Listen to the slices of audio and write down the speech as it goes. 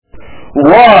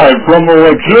Live from the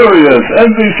luxurious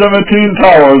NZ-17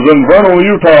 Towers in Vernal,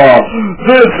 Utah,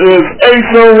 this is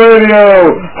ASO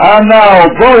Radio, and now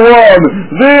the one,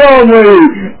 the only,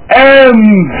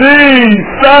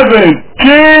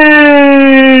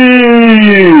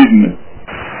 NZ-17!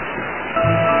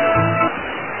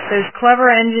 Those clever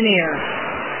engineers.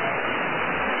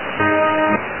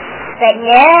 But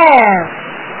no.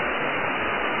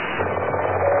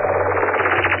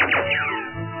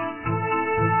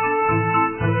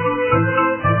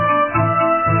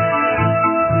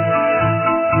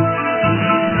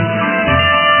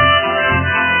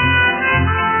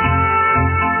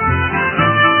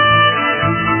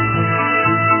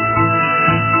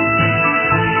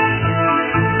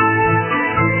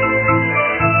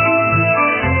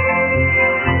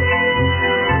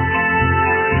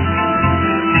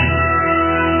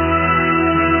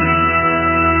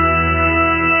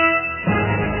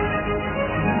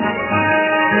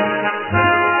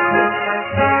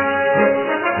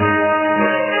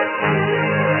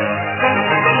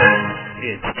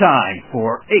 Time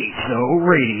for ASO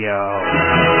Radio.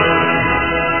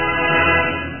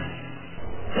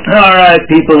 Alright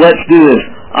people, let's do this.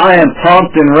 I am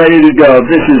pumped and ready to go.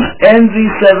 This is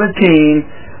NZ-17.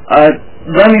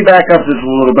 Let me back up just a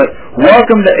little bit.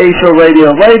 Welcome to ASO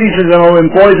Radio. Ladies and gentlemen,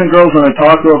 boys and girls, and a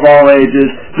talker of all ages.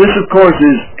 This, of course,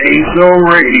 is ASO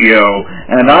Radio.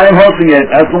 And I am hosting it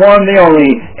as the one, the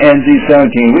only,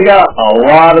 NZ-17. We got a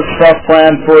lot of stuff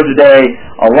planned for today.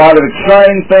 A lot of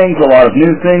exciting things, a lot of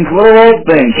new things, little old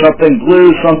things, something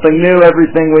blue, something new,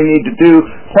 everything we need to do,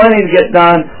 plenty to get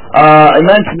done. I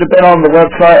mentioned a bit on the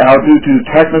website how due to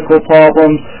technical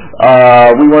problems,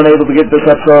 we weren't able to get this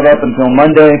episode up until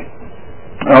Monday.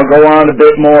 I'll go on a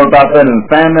bit more about that in the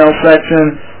fan mail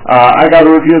section. I got to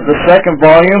review the second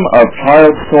volume of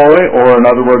Child's Story, or in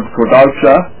other words,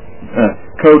 Kodocha.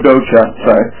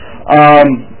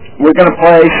 We're going to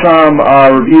play some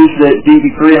reviews that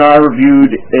DB3 and I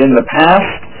reviewed in the past,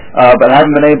 but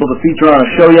haven't been able to feature on a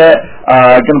show yet.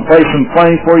 Going to play some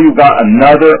plenty for you. Got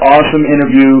another awesome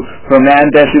interview from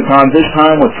Nandeshukan, this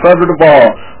time with Trevor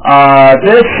Duvall.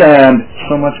 This and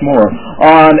so much more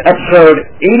on episode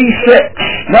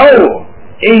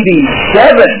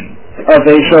 87 of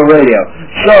ASO Radio.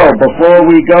 So, before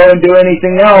we go and do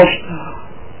anything else,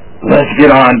 let's get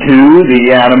on to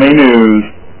the anime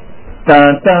news.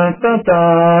 Dun, dun, dun,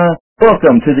 dun.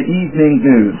 Welcome to the evening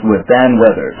news with Dan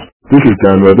Weathers. This is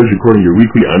Dan Weathers recording your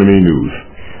weekly anime news.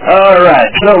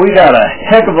 Alright, so we got a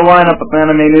heck of a lineup of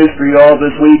anime news for you all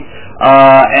this week.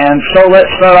 And so let's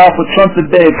start off with something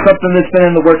big, something that's been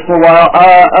in the works for a while.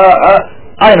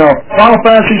 I know, Final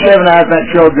Fantasy VII Advent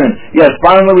Children. Yes,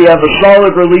 finally we have a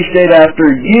solid release date after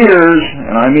years,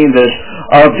 and I mean this,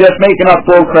 of just making up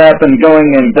bullcrap and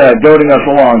going and goading us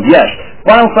along. Yes,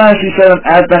 Final Fantasy VII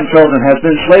Advent Children has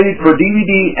been slated for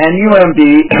DVD and UMD,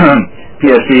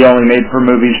 PSP only made for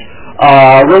movies,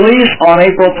 release on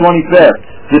April 25th.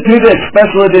 The 2-disc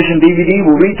special edition DVD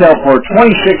will retail for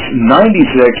 $26.96 and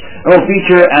will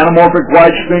feature anamorphic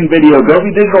widescreen video,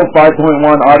 Dolby Digital 5.1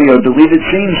 audio, deleted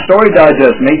scenes, story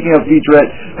digest, making of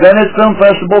featurette, Venice Film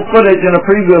Festival footage, and a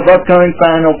preview of upcoming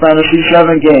Final Fantasy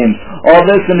VII games. All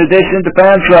this in addition to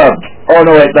fan subs. Oh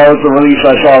no wait, that was the release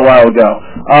I saw a while ago.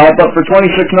 But for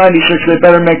 $26.96 they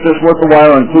better make this worth a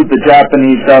while and include the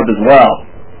Japanese dub as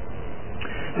well.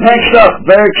 Next up,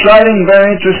 very exciting,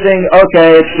 very interesting.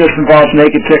 Okay, it just involves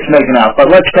naked chicks making out,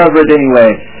 but let's cover it anyway.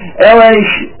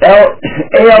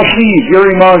 ALC's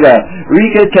Yuri manga,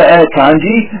 Rika to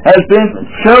Kanji, has been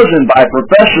chosen by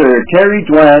Professor Terry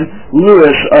Dwayne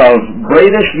Lewis of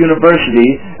Gradus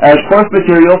University as course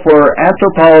material for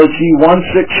Anthropology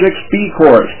 166B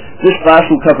course. This class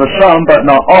will cover some, but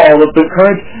not all, of the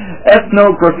current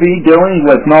ethnography dealing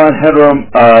with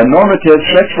non-heteronormative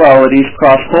sexualities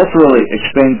cross-culturally,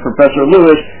 explained Professor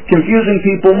Lewis, confusing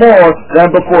people more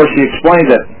than before she explained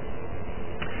it.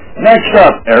 Next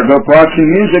up, Ergo Proxy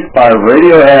music by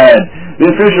Radiohead.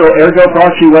 The official Ergo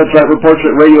Proxy website reports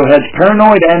that Radiohead's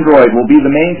Paranoid Android will be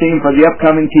the main theme for the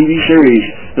upcoming TV series.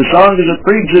 The song is a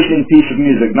pre-existing piece of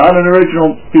music, not an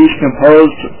original piece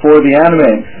composed for the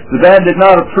anime. The band did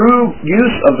not approve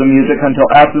use of the music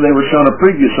until after they were shown a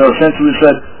preview, so essentially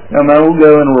said, no man, we'll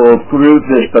go and we'll approve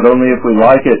this, but only if we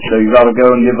like it, so you gotta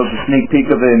go and give us a sneak peek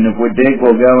of it, and if we dig,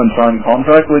 we'll go and sign a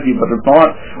contract with you, but if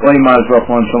not, well, you might as well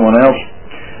find someone else.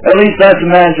 At least that's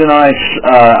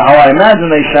how I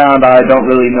imagine they sound. I don't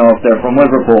really know if they're from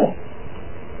Liverpool.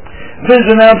 Viz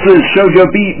announces Shoujo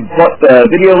Beat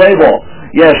video label.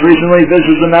 Yes, recently Viz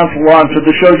has announced the launch of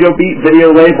the Shoujo Beat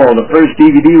video label. The first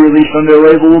DVD released on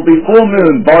their label will be Full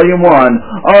Moon Volume 1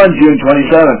 on June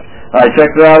 27th. I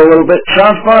checked it out a little bit.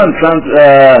 Sounds fun. Sounds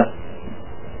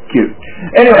Cute.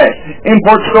 Anyway,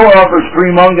 Import Store offers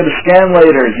free manga to scan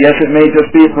later. Yes, it may just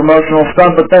be a promotional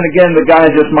stunt, but then again, the guy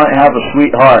just might have a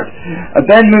sweetheart.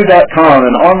 Benmu.com,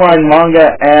 an online manga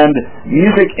and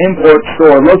music import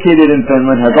store located in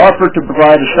Finland, has offered to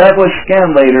provide established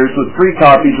scan laters with free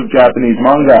copies of Japanese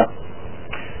manga.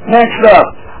 Next up,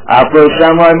 Afro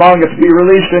Samurai manga to be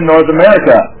released in North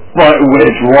America. But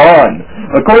which one?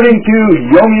 According to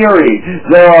Yomiuri,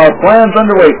 there are plans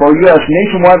underway for U.S.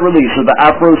 nationwide release of the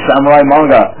Afro Samurai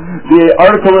manga. The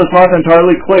article is not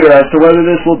entirely clear as to whether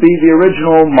this will be the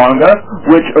original manga,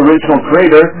 which original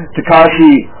creator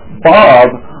Takashi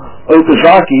Bob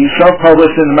Okazaki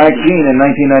self-published in the magazine in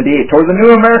 1998, or the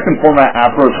new American format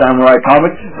Afro Samurai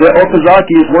comic that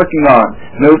Okazaki is working on.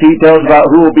 No details about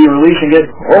who will be releasing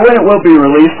it or when it will be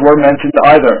released were mentioned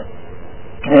either.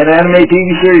 An anime TV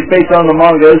series based on the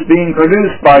manga is being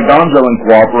produced by Gonzo in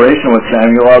cooperation with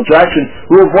Samuel L. Jackson,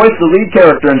 who will voice the lead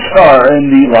character and star in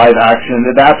the live-action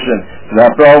adaptation.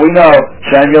 Because after all we know,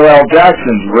 Samuel L.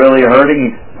 Jackson's really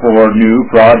hurting for new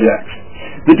projects.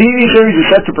 The TV series is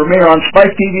set to premiere on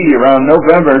Spike TV around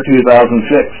November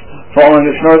 2006. Following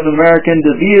its North American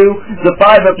debut, the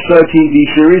 5-episode TV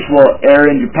series will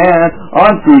air in Japan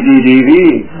on Fuji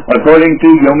TV. According to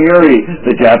Yomiuri,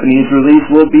 the Japanese release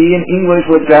will be in English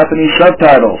with Japanese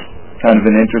subtitles. Kind of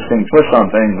an interesting twist on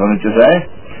things, wouldn't you say?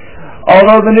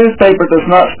 Although the newspaper does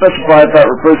not specify if that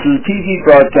refers to the TV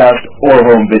broadcast or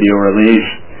home video release.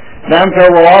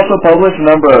 Namco will also publish a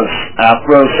number of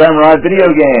Afro Samurai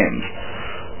video games.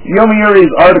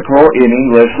 Yomiuri's article in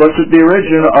English looks at the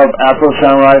origin of Afro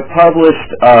Samurai, published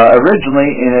originally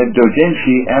in a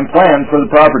doujinshi and planned for the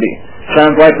property.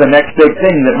 Sounds like the next big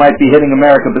thing that might be hitting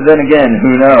America, but then again,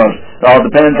 who knows? It all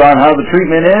depends on how the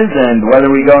treatment is and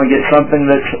whether we go and get something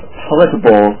that's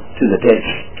palatable to the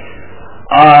taste.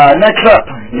 Next up,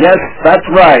 yes, that's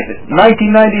right.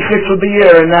 1996 was the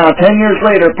year, and now 10 years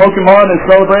later, Pokemon is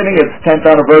celebrating its 10th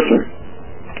anniversary.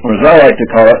 Or as I like to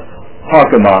call it,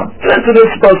 Pokemon, since it is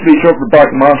supposed to be short for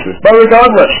Pocket Monsters. But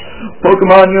regardless,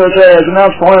 Pokemon USA has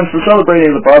announced plans for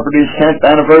celebrating the property's 10th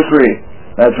anniversary.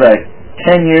 That's right,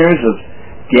 10 years of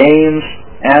games,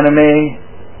 anime,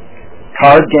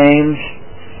 card games,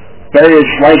 various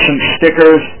licensed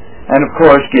stickers, and of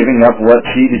course giving up what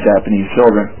see to Japanese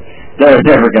children. They're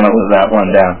never going to live that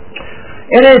one down.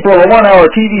 In April, a 1-hour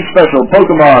TV special,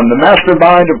 Pokemon, the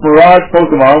Mastermind of Mirage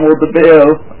Pokemon, will debut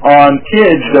on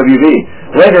Kids WB.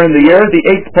 Later in the year, the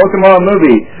 8th Pokemon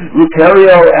movie,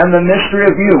 Lucario and the Mystery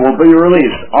of Mew, will be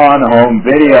released on home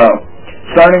video.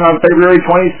 Starting on February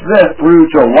 25th through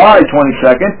July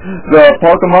 22nd, the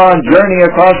Pokemon Journey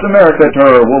Across America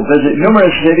tour will visit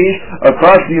numerous cities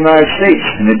across the United States,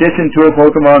 in addition to a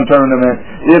Pokemon tournament.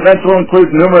 The events will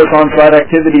include numerous on-site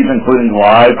activities, including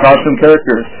live costume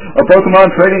characters, a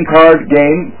Pokemon trading card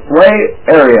game play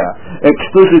area,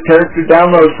 exclusive character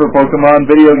downloads for Pokemon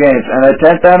video games, and a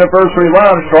 10th anniversary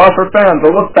lounge to offer fans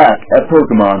a look back at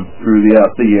Pokemon through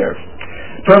the years.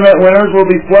 Tournament winners will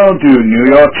be flown to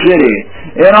New York City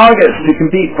in August to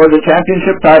compete for the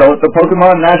championship title at the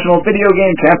Pokemon National Video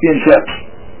Game Championships.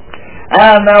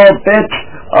 And now a bit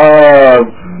of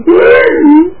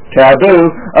taboo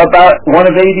about one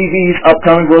of ADV's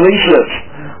upcoming releases.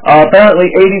 Apparently,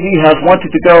 ADV has wanted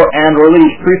to go and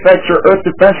release Prefecture Earth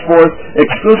Defense Force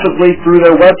exclusively through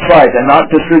their website and not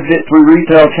distribute it through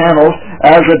retail channels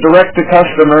as a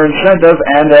direct-to-customer incentive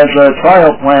and as a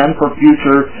trial plan for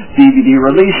future DVD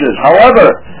releases.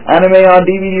 However, Anime on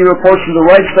DVD reports that the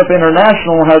Right Stuff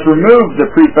International has removed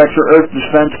the Prefecture Earth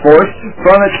Defense Force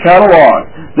from its catalog.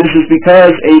 This is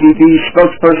because ADV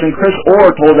spokesperson Chris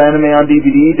Orr told Anime on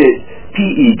DVD that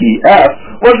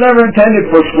PEDF was never intended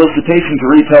for solicitation to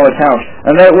retail accounts,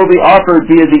 and that it will be offered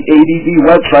via the ADV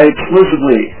website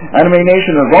exclusively. Anime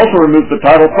Nation has also removed the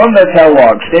title from their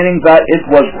catalog, stating that it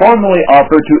was formally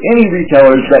offered to any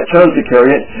retailers that chose to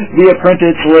carry it via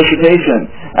printed solicitation.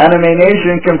 Anime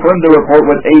Nation confirmed the report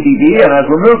with ADV and has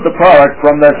removed the product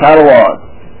from their catalog.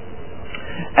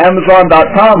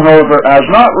 Amazon.com, however, has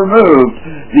not removed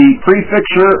the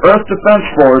Prefecture Earth Defense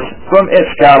Force from its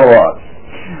catalog.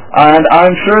 And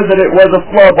I'm sure that it was a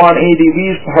flub on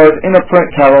ADV's part in a print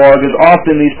catalog, as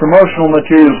often these promotional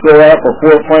materials go out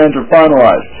before plans are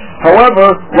finalized.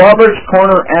 However, Robert's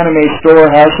Corner Anime Store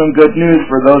has some good news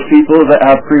for those people that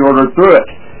have pre-ordered through it.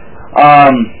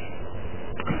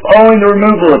 Following the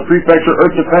removal of Prefecture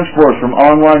Earth Defense Force from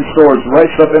online stores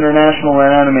Right Stuff International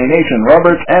and Anime Nation,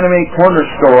 Robert's Anime Corner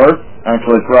Store,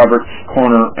 actually it's Robert's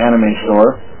Corner Anime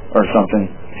Store, or something.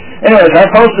 Anyways, I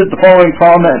posted the following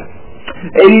comment.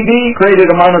 ADV created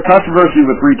a minor controversy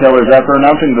with retailers after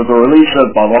announcing that the release of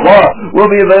blah blah blah will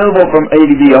be available from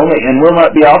ADV only and will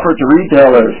not be offered to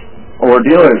retailers. or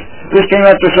dealers. This came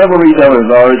after several retailers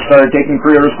already started taking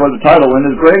pre-orders for the title, and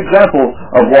is a great example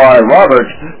of why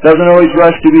Roberts doesn't always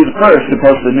rush to be the first to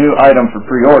post a new item for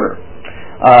pre-order.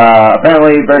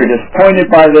 Apparently very disappointed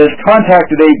by this,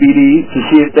 contacted ABD to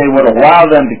see if they would allow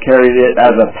them to carry it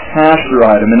as a pass-through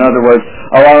item. In other words,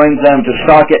 allowing them to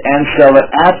stock it and sell it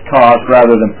at cost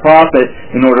rather than profit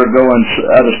in order to go and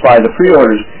satisfy the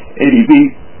pre-orders. ABD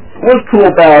was cool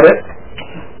about it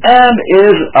and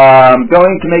is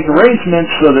going to make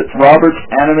arrangements so that Robert's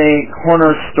Anime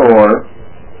Corner store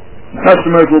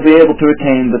customers will be able to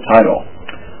attain the title.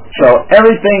 So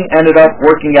everything ended up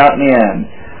working out in the end.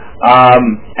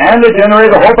 And it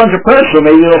generated a whole bunch of press, so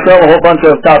maybe it'll sell a whole bunch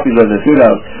of copies of this, who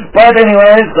knows. But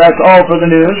anyways, that's all for the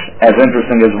news, as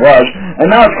interesting as it was. And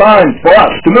now it's time for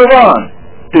us to move on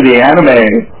to the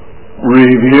anime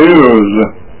reviews.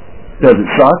 Does it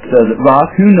suck? Does it rock?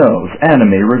 Who knows?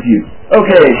 Anime review.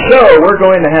 Okay, so we're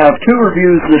going to have two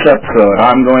reviews this episode.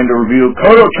 I'm going to review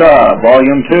Koto-cha,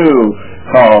 Volume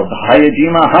 2, called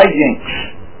Hayajima Hijinks.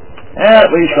 At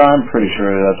least I'm pretty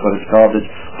sure that's what it's called. It's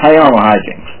Hayama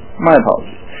Hijinks. My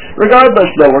apologies. Regardless,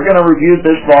 though, we're going to review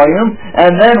this volume,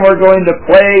 and then we're going to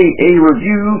play a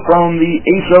review from the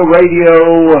ASO Radio.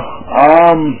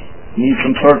 Need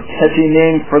some sort of catchy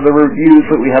name for the reviews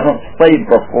that we haven't played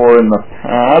before in the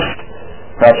past.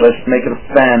 Perhaps I should make it a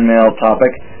fan mail topic.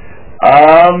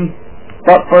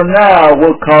 But for now,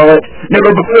 we'll call it Never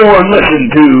Before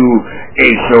Listened to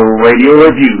ASO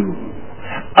Radio Review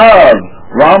of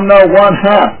Ramna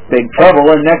 1/2, Big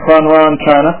Trouble in Necron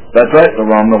China. That's right, the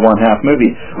Ramna 1/2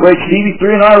 movie, which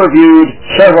TV3 and I reviewed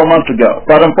several months ago,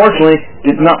 but unfortunately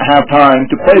did not have time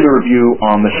to play the review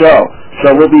on the show.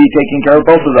 So we'll be taking care of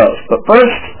both of those. But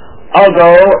first, I'll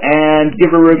go and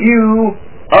give a review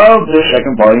of the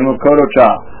second volume of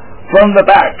Koto-cha. From the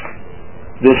back,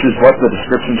 this is what the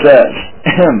description says.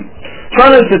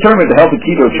 Sana is determined to help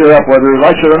Akito cheer up whether he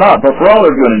likes it or not, but for all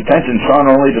her good intentions,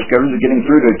 Sana only discovers that getting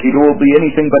through to Akito will be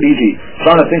anything but easy.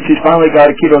 Sana thinks she's finally got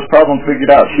Akito's problem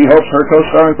figured out. She hopes her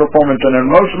co-starring performance in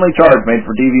an emotionally charged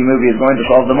made-for-TV movie is going to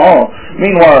solve them all.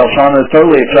 Meanwhile, Sana is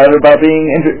totally excited about being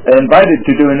invited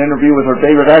to do an interview with her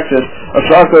favorite actress,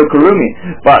 Asako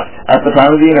Kurumi. But at the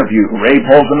time of the interview, Ray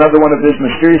pulls another one of his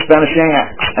mysterious vanishing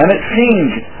acts, and it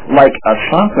seems like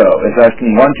Asako is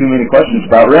asking one too many questions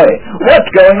about Ray.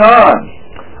 What's going on?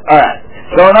 Alright,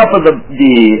 so enough of the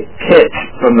pitch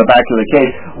from the back of the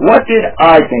case. What did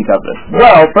I think of this?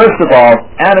 Well, first of all,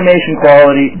 animation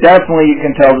quality, definitely you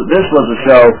can tell that this was a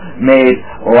show made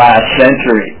last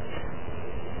century.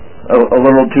 A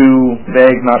little too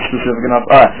vague, not specific enough.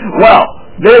 Well,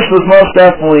 this was most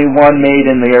definitely one made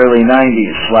in the early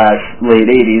 90s/late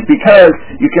 80s, because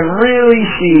you can really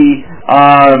see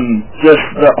just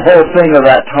the whole thing of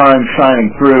that time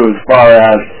shining through as far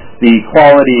as the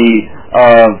quality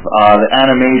of the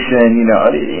animation,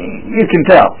 you can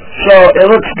tell. So it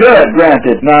looks good,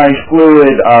 granted, nice,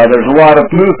 fluid, there's a lot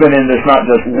of movement in this, not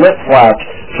just lip flaps,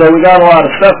 so we got a lot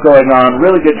of stuff going on,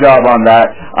 really good job on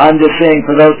that. I'm just saying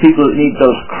for those people that need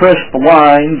those crisp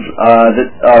lines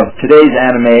of today's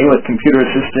anime with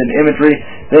computer-assisted imagery,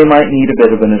 they might need a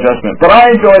bit of an adjustment. But I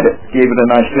enjoyed it, gave it a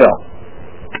nice feel.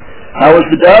 How was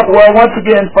the dub? Well, once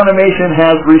again, Funimation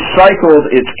has recycled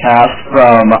its cast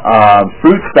from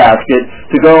Fruits Basket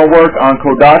to go and work on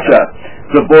Kodacha.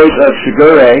 The voice of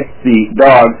Shigure, the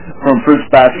dog from Fruits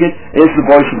Basket, is the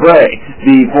voice of Ray.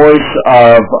 The voice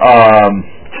of,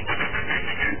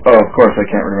 of course I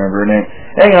can't remember her name.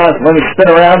 Hang on, let me spin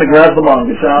around and grab the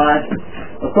manga, shall I?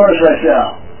 Of course I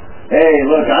shall. Hey,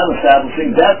 look, I'm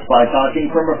establishing depth by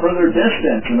talking from a further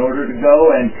distance in order to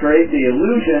go and create the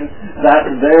illusion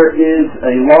that there is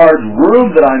a large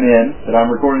room that I'm in, that I'm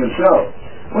recording the show.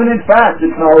 When in fact,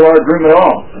 it's not a large room at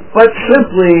all. But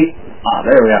simply,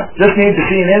 there we are. Just need to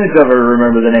see an image of her to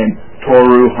remember the name,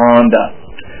 Toru Honda.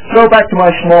 So back to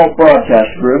my small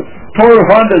broadcast group. Toru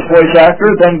Honda's voice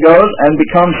actor then goes and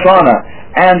becomes Sana,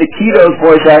 and Akito's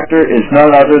voice actor is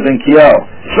none other than Kyo.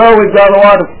 So we've got a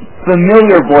lot of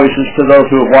familiar voices to those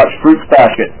who have watched Fruits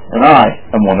Basket, and I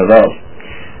am one of those.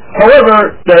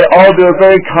 However, they all do a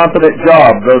very competent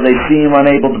job, though they seem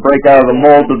unable to break out of the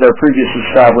mold of their previous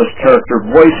established character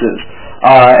voices.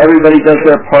 Everybody does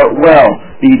their part well.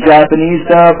 The Japanese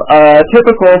dub,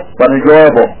 typical, but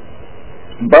enjoyable.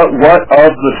 But what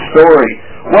of the story?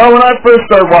 Well, when I first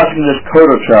started watching this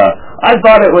Koto-cha, I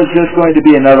thought it was just going to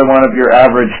be another one of your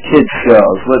average kids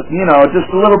shows with, just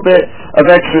a little bit of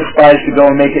extra spice to go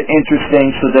and make it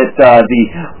interesting so that the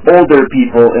older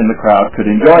people in the crowd could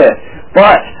enjoy it.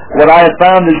 But what I have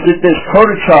found is that this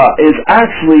Kodacha is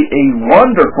actually a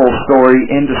wonderful story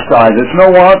in disguise. It's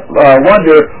no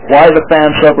wonder why the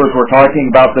fan subbers were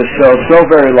talking about this show so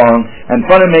very long, and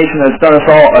Funimation has done us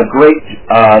all a great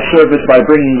service by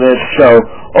bringing this show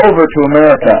over to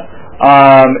America.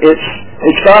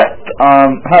 It's got,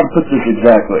 how to put this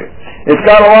exactly? It's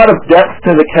got a lot of depth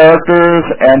to the characters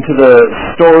and to the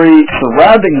story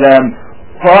surrounding them,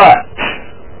 but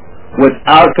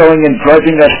without going and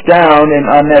drudging us down in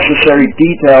unnecessary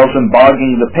details and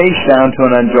bogging the pace down to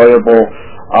an enjoyable,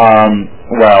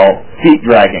 feet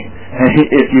dragging.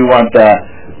 If you want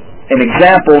an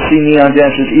example, see Neon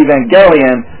Genesis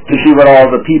Evangelion to see what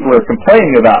all the people are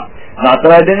complaining about. Not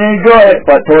that I didn't enjoy it,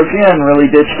 but towards the end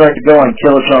really did start to go and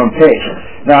kill its own pace.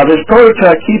 Now, this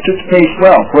Kodacha keeps its pace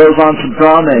well, throws on some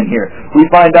drama in here. We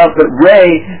find out that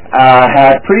Ray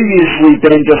had previously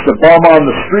been just a bum on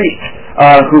the street,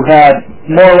 who had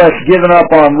more or less given up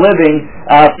on living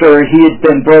after he had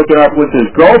been broken up with his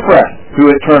girlfriend, who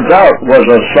it turns out was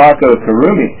Osako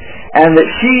Kurumi. And that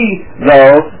she,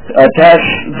 though,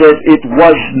 attests that it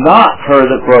was not her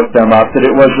that broke them up, that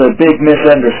it was a big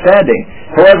misunderstanding.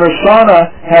 However,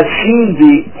 Sana had seen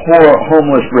the poor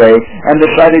homeless Ray and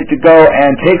decided to go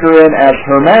and take her in as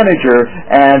her manager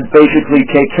and basically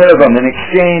take care of him. In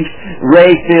exchange,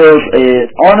 Ray feels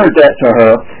an honor debt to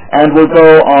her and will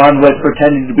go on with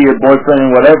pretending to be her boyfriend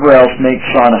and whatever else makes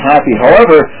Sana happy.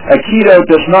 However, Akito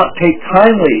does not take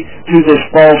kindly to this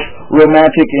false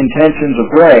romantic intentions of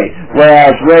Ray,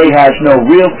 whereas Ray has no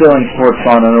real feelings towards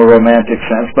Sana in a romantic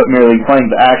sense, but merely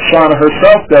playing the act. Sana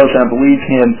herself goes and believes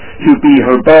him to be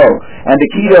her beau, and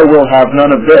Akito will have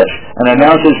none of this, and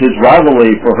announces his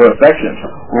rivalry for her affections.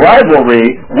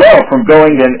 Rivalry, well, from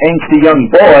going an angsty young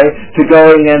boy to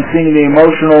going and seeing the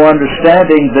emotional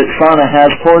understanding that Sana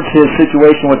has towards his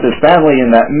situation with his family in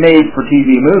that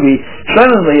made-for-TV movie,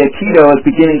 suddenly Akito is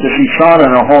beginning to see Sana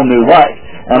in a whole new light.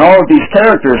 And all of these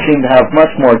characters seem to have much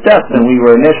more depth than we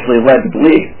were initially led to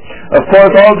believe. Of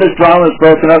course, all of this drama is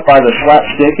broken up by the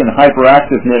slapstick and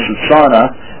hyperactiveness of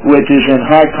Sana, which is in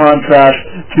high contrast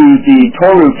to the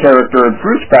Toru character in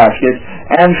Fruits Basket,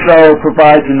 and so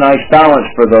provides a nice balance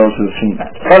for those who have seen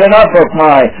that. But enough of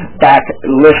my back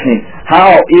listening.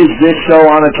 How is this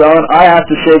show on its own? I have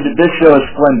to say that this show is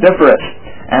splendiferous,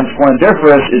 and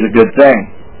splendiferous is a good thing.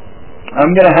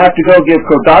 I'm going to have to go give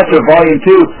Kodacha Volume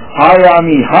 2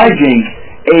 Hayami Hijinks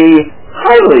a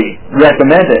highly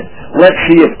recommended. Let's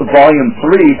see if Volume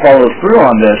 3 follows through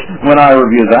on this when I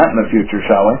review that in the future,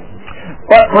 shall we?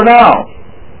 But for now,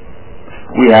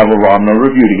 we have a Ramna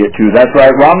review to get to. That's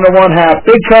right, Ramna 1/2,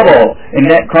 Big Trouble in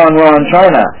Necron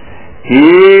China.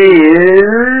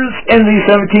 Here's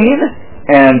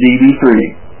NZ-17 and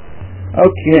DB3.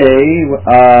 Okay,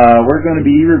 we're going to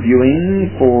be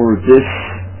reviewing for this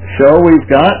show. We've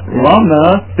got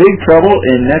Ramna, Big Trouble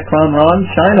in Necron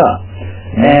China.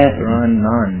 Necron,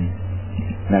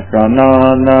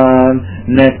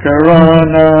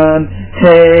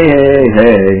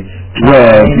 hey,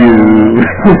 love you.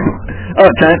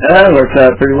 That works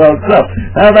out pretty well itself.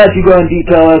 How about you go and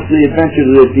detail us the adventures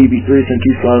of this DB3 since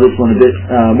you saw this one a bit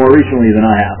more recently than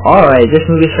I have. Alright, this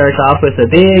movie starts off with a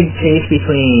big chase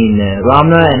between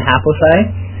Ramna and Haposai.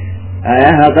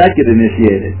 How'd that get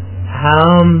initiated?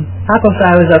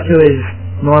 Haposai was up to his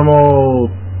normal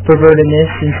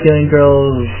pervertedness and stealing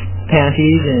girls'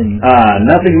 panties and...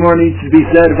 nothing more needs to be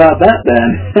said about that then.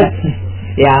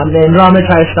 Yeah, and then Ramna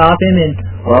tried to stop him and,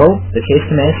 well, the chase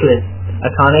commenced with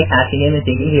Akane catching him and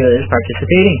thinking he was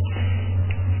participating.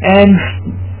 And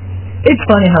it's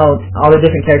funny how all the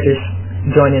different characters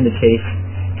join in the chase.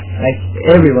 Like,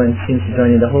 everyone seems to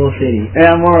join in, the whole city.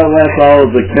 Yeah, more or less all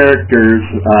of the characters,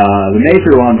 the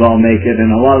major ones all make it, and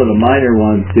a lot of the minor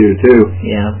ones do, too.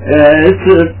 Yeah. It's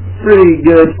a pretty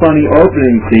good, funny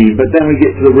opening scene, but then we get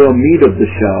to the real meat of the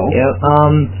show. Yep.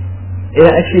 It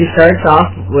actually starts off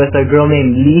with a girl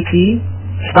named Liti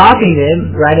stopping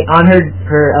him, riding on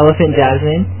her elephant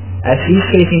Jasmine, as she's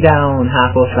chasing down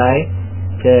Haposai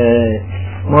to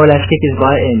more or less kick his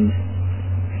butt and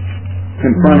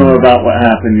confront her about what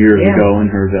happened years ago in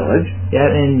her village. Yeah,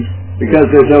 and because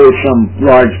there's always some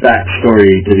large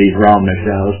backstory to these Ramna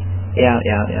shows. Yeah.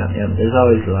 There's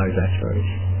always large backstories.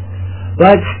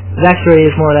 But the backstory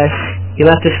is more or less, he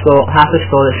left a scroll, half a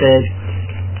scroll that says,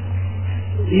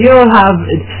 "You'll have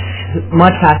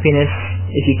much happiness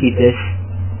if you keep this."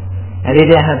 And they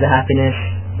didn't have the happiness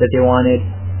that they wanted,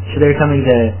 so they're coming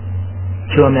to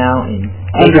chew him out and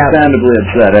understandably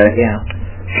upset, eh? Yeah.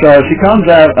 So she comes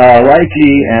out,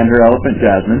 Raichi and her elephant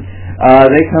Jasmine.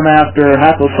 They come after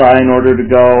Haposai in order to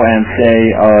go and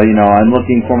say, I'm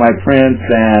looking for my prince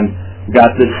and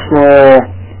got this scroll,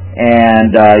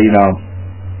 and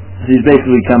he's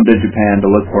basically come to Japan to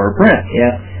look for a prince.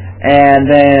 Yeah. And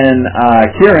then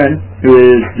Kirin, who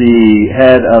is the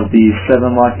head of the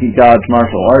Seven Lucky Gods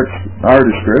martial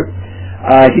artist group,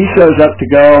 he shows up to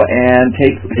go and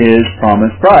take his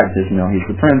promised bride, because he's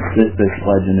the prince that this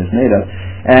legend is made of.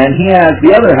 And he has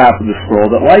the other half of the scroll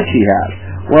that Lai Chi has.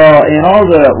 Well, in all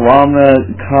the Ramna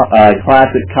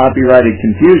classic copyrighted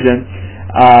confusion,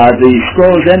 the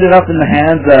scrolls ended up in the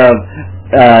hands of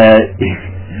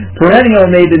perennial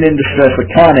maiden in distress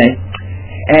Akane,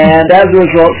 and as a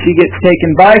result she gets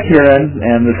taken by Kirin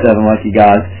and the Seven Lucky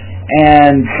Gods,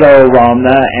 and so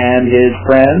Ramna and his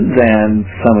friends and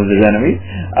some of his enemies,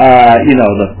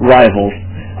 the rivals,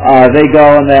 they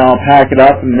go and they all pack it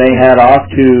up and they head off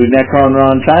to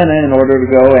Necron-Ron, China in order to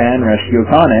go and rescue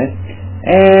Akane.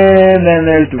 And then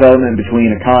there's development between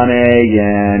Akane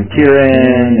and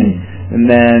Kirin, and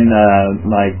then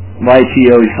Lai Chi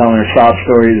always telling her sob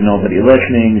stories and nobody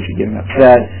listening, she's getting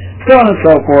upset, so on and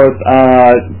so forth.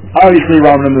 Obviously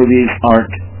Ramna movies aren't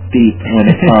deep when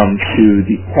it comes to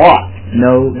the plot.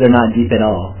 No, they're not deep at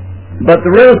all. But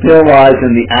the real appeal lies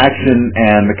in the action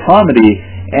and the comedy,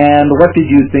 and what did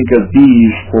you think of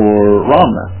these for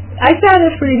Ramna? I thought it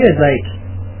was pretty good.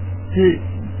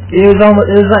 It was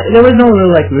like there was no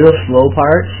real slow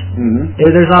parts. Mm-hmm.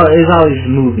 It was always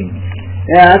moving.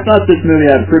 Yeah, I thought this movie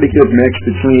had a pretty good mix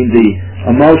between the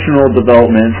emotional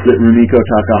developments that Rumiko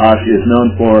Takahashi is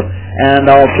known for, and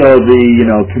also the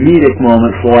comedic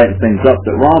moments to lighten things up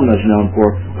that Ramna is known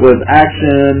for, with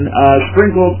action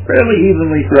sprinkled fairly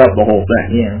evenly throughout the whole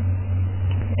thing. Yeah.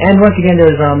 And once again, there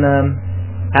was Ramna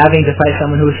having to fight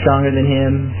someone who was stronger than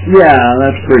him. Yeah,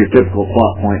 that's a pretty typical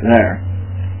plot point there.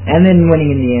 And then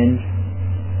winning in the end.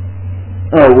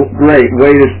 Oh, great.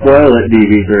 Way to spoil it,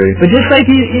 DB3. But just like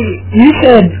you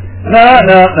said... No,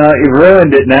 you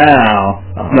ruined it now.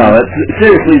 No,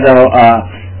 seriously though,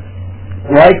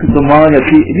 like the manga,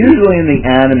 usually in the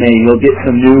anime you'll get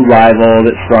some new rival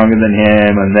that's stronger than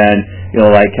him, and then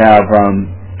you'll have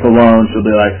Talon, she'll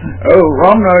be like, oh,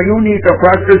 Ramna, you need to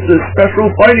practice this special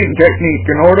fighting technique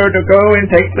in order to go and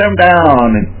take them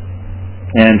down.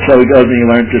 And so he goes and he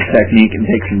learns this technique and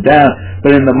takes him down.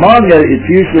 But in the manga, it's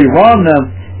usually Ramna.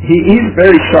 He's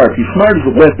very sharp. He's smart as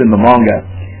a whip in the manga.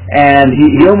 And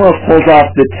he almost pulls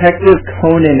off Detective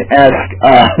Conan-esque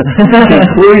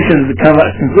conclusions that come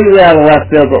completely out of left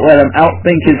field, but let him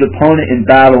outthink his opponent in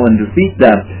battle and defeat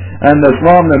them. And this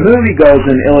Ramna movie goes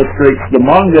and illustrates the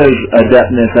manga's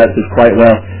adeptness at this quite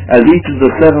well. As each of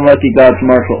the Seven Lucky Gods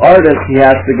martial artists, he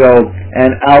has to go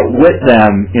and outwit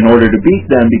them in order to beat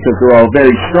them because they're all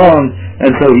very strong,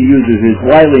 and so he uses his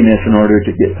wiliness in order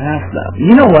to get past them.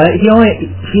 You know what?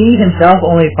 He himself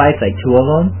only fights two of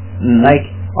them.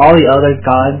 Mm-hmm. All the other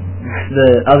gods,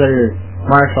 the other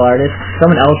martial artists,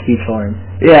 someone else beats for him.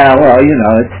 Yeah, well,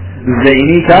 it's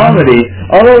zany comedy.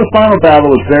 Although the final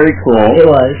battle was very cool. It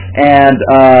was. And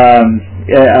a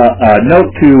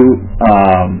note to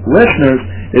listeners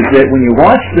is that when you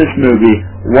watch this movie,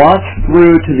 watch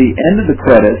through to the end of the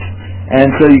credits,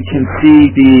 and so you can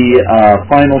see the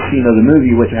final scene of the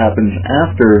movie, which happens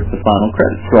after the final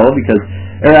credits roll, because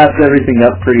it wraps everything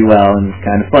up pretty well, and it's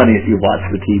kind of funny if you watch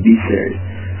the TV series.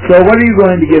 So what are you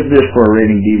going to give this for a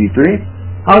rating, DB3?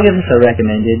 I'll give this a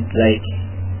recommended.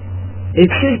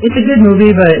 It's a good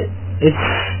movie, but it's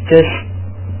just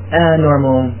a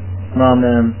normal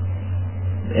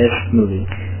Ramna-esque movie.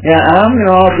 Yeah, I'm going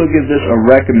to also give this a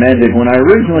recommended. When I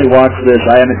originally watched this,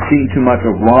 I hadn't seen too much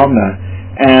of Ramna.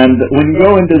 And when you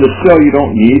go into the show, you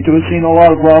don't need to have seen a lot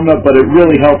of Ramna, but it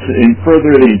really helps in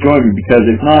further the enjoyment, because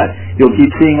if not, you'll keep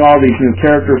seeing all these new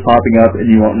characters popping up, and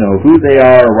you won't know who they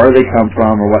are, or where they come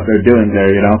from, or what they're doing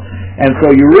there, And so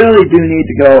you really do need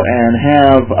to go and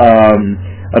have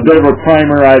a bit of a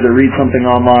primer, either read something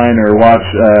online or watch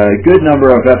a good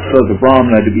number of episodes of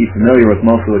Ramna to be familiar with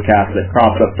most of the cast that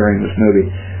crops up during this movie.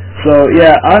 So,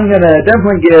 yeah, I'm going to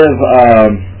definitely give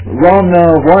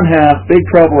Ramna 1/2, Big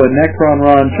Trouble in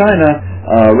Necron-Ron, China,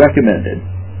 recommended.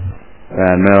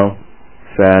 Fan mail.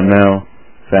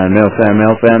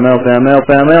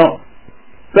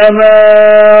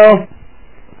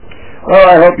 Well,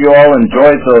 I hope you all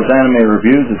enjoyed those anime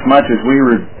reviews as much as we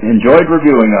enjoyed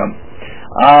reviewing them.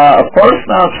 Of course,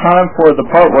 now it's time for the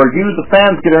part where you, the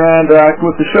fans, get to interact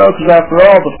with the show, because after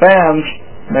all, the fans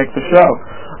make the show.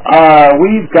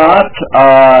 We've got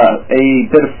a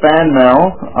bit of fan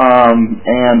mail,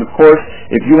 and of course,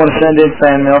 if you want to send in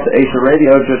fan mail to Acer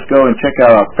Radio, just go and check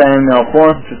out our fan mail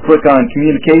form. Just click on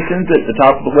Communications at the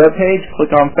top of the web page,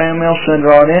 click on fan mail, send it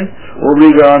on in, we'll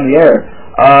read it on the air.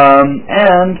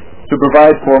 And to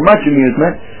provide for much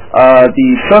amusement, The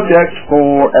subject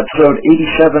for episode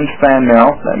 87's fan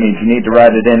mail, that means you need to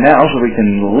write it in now so we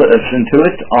can listen to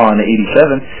it on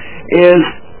 87, is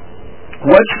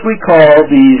what should we call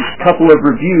these couple of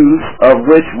reviews of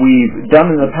which we've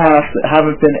done in the past that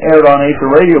haven't been aired on Acer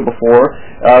Radio before,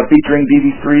 featuring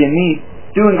DB3 and me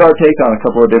doing our take on a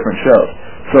couple of different shows.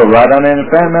 So write on in a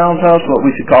fan mail and tell us what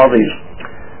we should call these.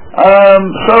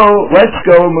 So let's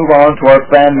go and move on to our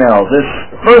fan mail. This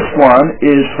first one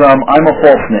is from I'm a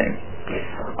False Name.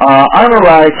 Ima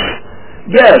writes,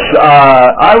 yes,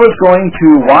 I was going to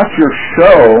watch your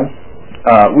show,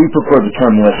 we prefer the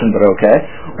term listen, but okay,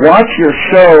 watch your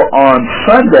show on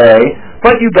Sunday,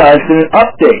 but you guys didn't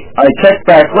update. I checked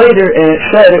back later and it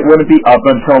said it wouldn't be up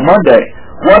until Monday.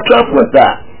 What's up with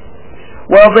that?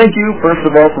 Well, thank you, first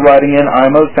of all, for writing in.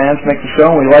 Ima. Fans make the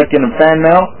show, and we like getting fan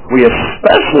mail. We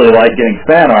especially like getting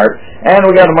fan art, and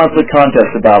we got a monthly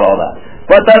contest about all that.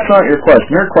 But that's not your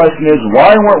question. Your question is,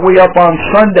 why weren't we up on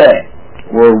Sunday?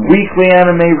 We're a weekly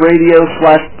anime radio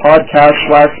 /podcast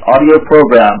 /audio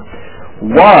program.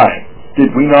 Why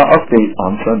did we not update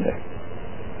on Sunday?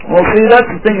 Well, see,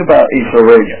 that's the thing about Acer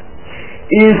Radio,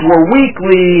 is we're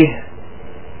weekly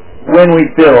when we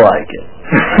feel like it.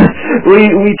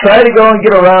 we try to go and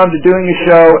get around to doing a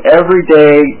show every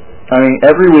day. I mean,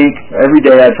 every week, every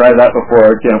day. I tried that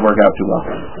before. It didn't work out too well.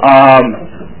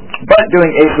 But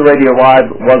doing Acer Radio Live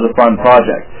was a fun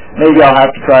project. Maybe I'll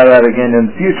have to try that again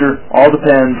in the future. All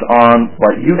depends on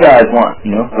what you guys want.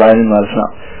 Write in and let us know.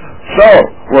 So,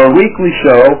 we're a weekly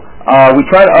show. We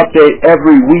try to update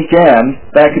every weekend.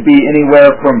 That could be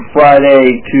anywhere from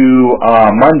Friday to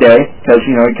Monday, because,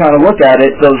 you kind of look at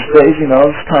it, those days,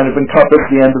 it's kind of encompass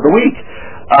the end of the week.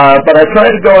 But I try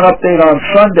to go and update on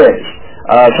Sundays.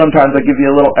 Sometimes I give you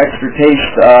a little extra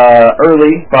taste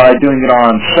early by doing it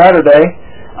on Saturday.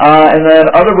 And then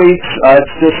other weeks,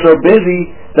 it's just so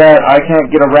busy that I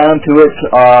can't get around to it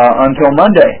until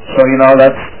Monday. So,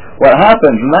 that's what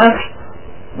happens. And that's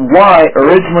why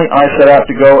originally I set out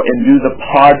to go and do the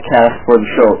podcast for the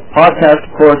show. Podcast,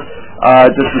 of course,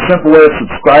 just a simple way of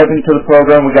subscribing to the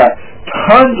program. We got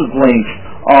tons of links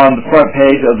on the front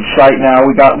page of the site now.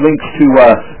 We got links to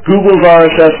Google's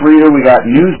RSS reader. We got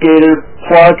NewsGator,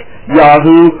 Plug,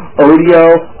 Yahoo,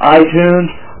 Odeo,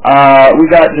 iTunes. We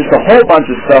got just a whole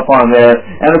bunch of stuff on there.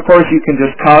 And of course, you can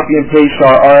just copy and paste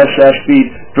our RSS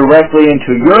feed directly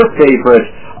into your favorite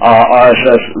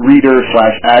RSS reader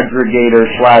 /aggregator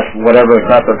 /whatever the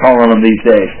crap they're calling them these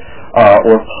days,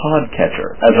 or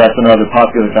podcatcher, as that's another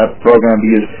popular type of program to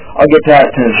use. I'll get to that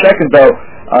in a second, though.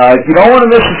 If you don't want to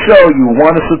miss a show, you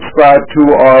want to subscribe to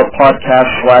our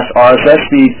podcast /RSS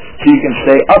feed so you can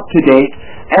stay up to date.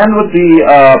 And with the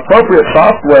appropriate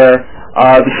software,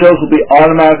 the shows will be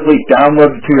automatically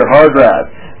downloaded to your hard drive.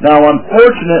 Now,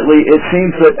 unfortunately, it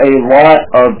seems that a lot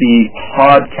of the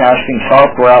podcasting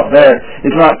software out there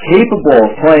is not capable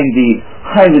of playing the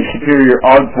highly superior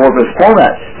Ogg Vorbis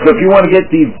format. So if you want to get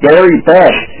the very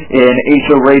best in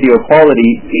Acer Radio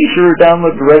quality, be sure to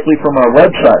download directly from our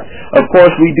website. Of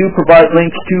course, we do provide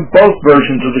links to both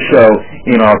versions of the show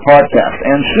in our podcast.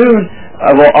 And soon,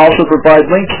 I will also provide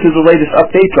links to the latest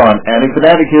updates on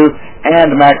Anime-Fanaticu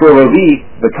and Macro OV,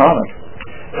 the comic.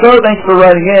 So thanks for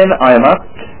writing in, Ima.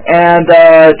 And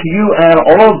to you and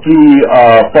all of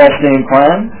the False Name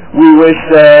clan, we wish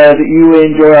that you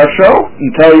enjoy our show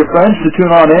and tell your friends to tune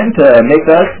on in to make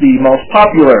us the most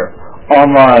popular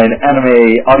online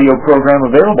anime audio program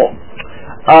available.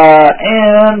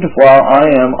 And while I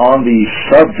am on the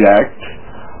subject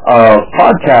of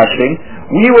podcasting,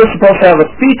 we were supposed to have a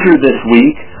feature this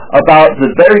week about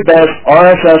the very best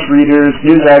RSS readers,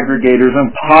 news aggregators,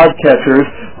 and podcatchers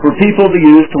for people to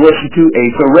use to listen to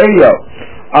Acer Radio.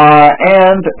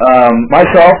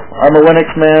 Myself, I'm a Linux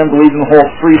man, believe in the whole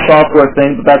free software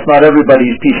thing, but that's not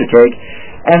everybody's piece of cake.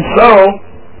 And so,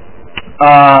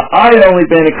 I had only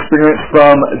been experienced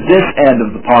from this end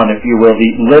of the pond, if you will,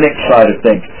 the Linux side of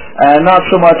things, and not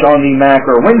so much on the Mac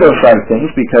or Windows side of things,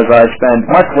 because I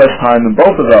spend much less time in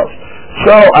both of those.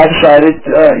 So I decided,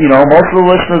 most of the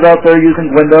listeners out there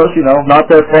using Windows, not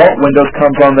their fault. Windows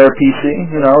comes on their PC,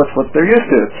 it's what they're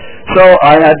used to. So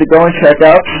I had to go and check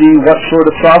out, see what sort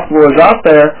of software is out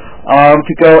there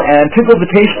to go and tickle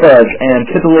the taste buds and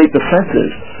titillate the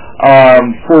senses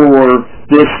for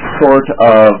this sort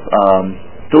of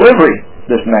delivery,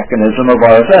 this mechanism of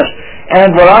RSS.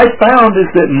 And what I found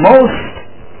is that most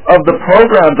of the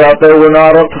programs out there were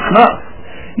not up to snuff.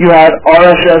 You had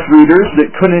RSS readers that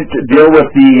couldn't deal with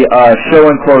the show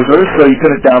enclosures, so you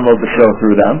couldn't download the show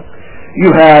through them.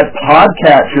 You had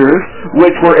podcatchers,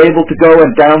 which were able to go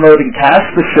and download and cast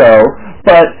the show,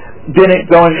 but didn't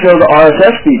go and show the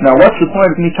RSS feed. Now, what's the point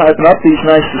of me typing up these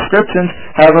nice descriptions,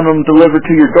 having them delivered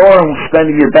to your door, and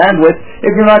spending your bandwidth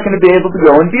if you're not going to be able to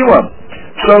go and view them?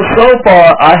 So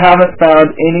far, I haven't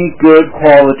found any good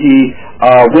quality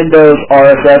Windows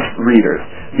RSS readers.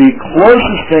 The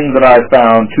closest thing that I've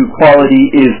found to quality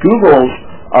is Google's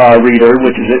reader,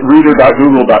 which is at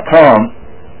reader.google.com.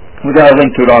 We've got a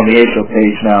link to it on the ASO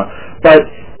page now. But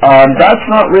that's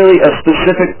not really a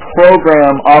specific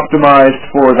program optimized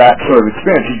for that sort of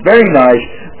experience. It's very nice,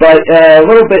 but a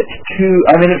little bit too,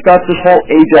 it's got this whole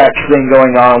Ajax thing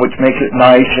going on, which makes it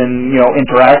nice and,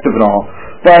 interactive and all.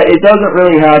 But it doesn't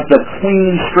really have the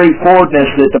clean straightforwardness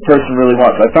that the person really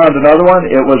wants. I found another one.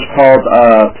 It was called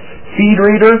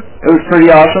FeedReader. It was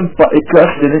pretty awesome, but it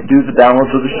just didn't do the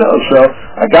downloads of the show. So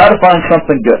I got to find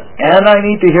something good. And I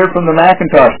need to hear from the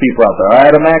Macintosh people out there. I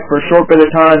had a Mac for a short bit of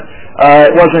time.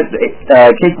 It wasn't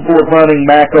capable of running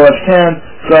Mac OS X,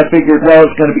 so I figured, well,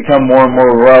 it's going to become more and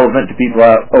more relevant to people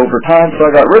out over time, so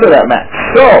I got rid of that Mac.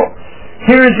 So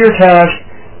here's your task,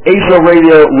 ASO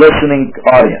Radio listening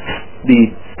audience.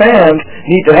 The fans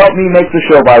need to help me make the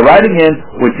show by writing in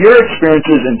with your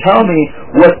experiences and tell me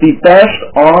what the best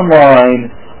online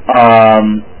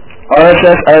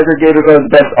RSS aggregators are,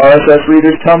 the best RSS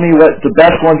readers. Tell me what the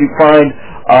best ones you find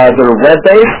that are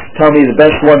web-based. Tell me the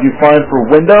best ones you find for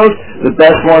Windows, the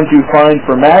best ones you find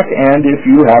for Mac, and if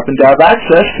you happen to have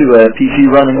access to a PC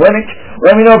running Linux,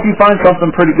 let me know if you find something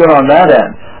pretty good on that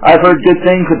end. I've heard good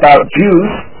things about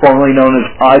Juice, formerly known as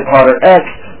iPodder X,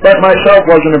 but myself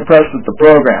wasn't impressed with the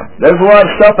program. There's a lot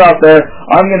of stuff out there.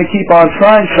 I'm going to keep on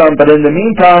trying some, but in the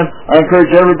meantime, I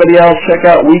encourage everybody else, check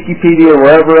out Wikipedia or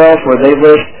wherever else where they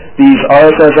list these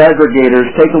RSS aggregators.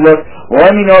 Take a look.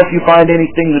 Let me know if you find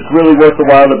anything that's really worth the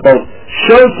while that both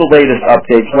shows the latest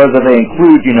updates, whether they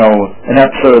include, an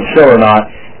episode of the show or not,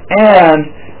 and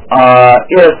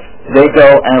if they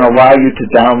go and allow you to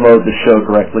download the show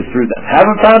directly through them.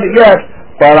 Haven't found it yet,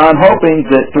 but I'm hoping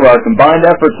that through our combined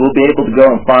efforts, we'll be able to go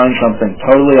and find something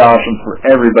totally awesome for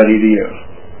everybody to use.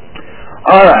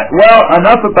 All right, well,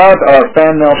 enough about our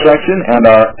fan mail section and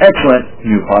our excellent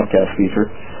new podcast feature,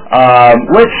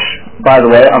 which, by the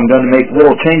way, I'm going to make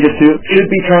little changes to. Should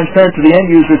be transparent to the end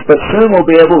users, but soon we'll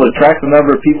be able to track the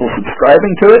number of people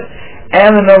subscribing to it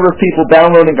and the number of people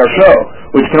downloading our show,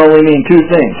 which can only mean two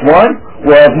things. One,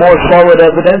 we'll have more solid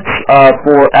evidence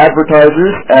for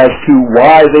advertisers as to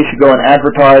why they should go and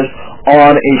advertise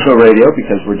on ASO Radio,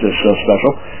 because we're just so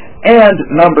special. And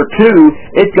number two,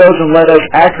 it goes and let us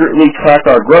accurately track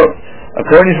our growth.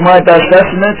 According to my best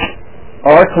estimates,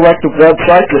 our collective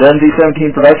website at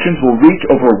MD17 Productions will reach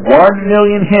over 1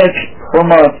 million hits per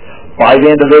month by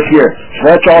the end of this year.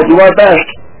 So let's all do our best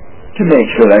to make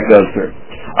sure that goes through.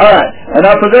 All right,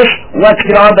 enough of this. Let's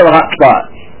get on to the hot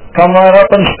spot. Come on up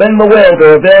and spin the wheel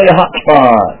to reveal your hot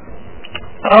spot.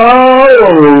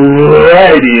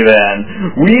 Alrighty then.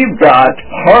 We've got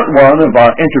part one of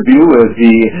our interview with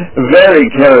the very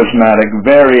charismatic,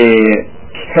 very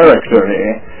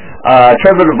charactery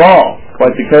Trevor Duvall.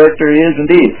 Quite the character he is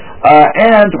indeed.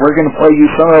 And we're going to play you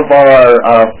some of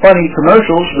our funny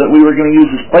commercials that we were going to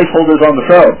use as placeholders on the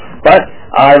show. But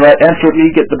I let entropy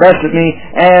get the best of me,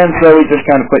 and so we just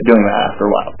kind of quit doing that after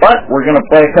a while. But we're going to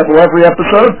play a couple every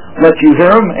episode, let you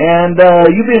hear them, and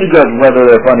you be the judge whether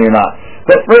they're funny or not.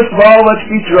 But first of all, let's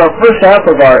feature our first half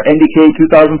of our NDK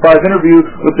 2005 interview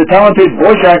with the talented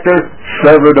voice actor,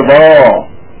 Trevor Duvall.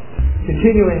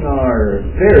 Continuing our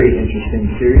very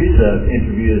interesting series of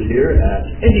interviews here at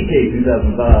NDK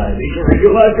 2005, ASO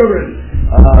Radio Live coverage.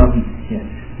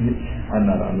 I'm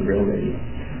not on the real radio.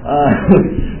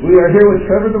 We are here with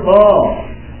Trevor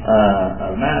Duvall,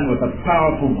 a man with a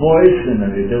powerful voice and the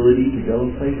ability to go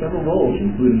play several roles,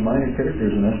 including minor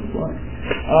characters in S.S.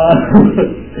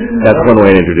 That's one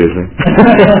way to introduce me.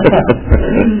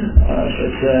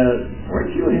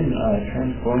 Weren't you in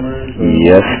Transformers?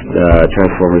 Yes,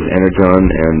 Transformers Energon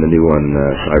and the new one,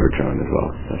 Cybertron as well.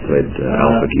 I played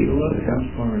Alpha Key.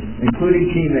 Transformers,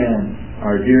 including Key-Man,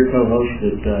 our dear co-host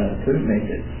that couldn't make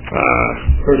it.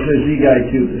 Of course, there's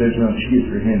Z-Guy too, but there's no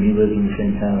excuse for him. He lives in the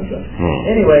same town as us.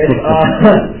 Anyways,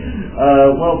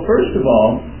 well, first of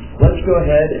all, let's go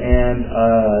ahead and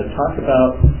talk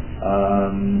about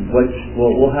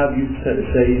we'll have you say,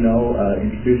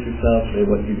 introduce yourself, say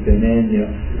what you've been in, your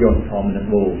prominent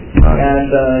roles,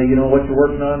 and what you're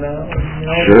working on now.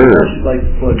 Sure.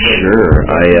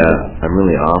 I'm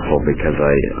really awful because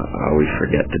I always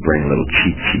forget to bring a little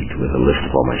cheat sheet with a list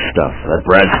of all my stuff. That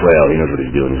Brad Swale, he knows what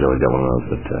he's doing. He's always got one of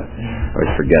those, but I always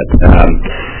forget.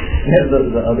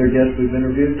 The other guests we've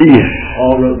interviewed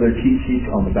all wrote their cheat sheets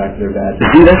on the back of their badges.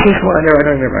 See, that's just what I know.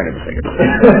 I never think of it.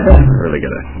 I really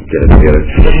gotta Get it.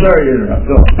 Sorry to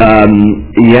interrupt. Go on.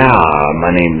 Yeah,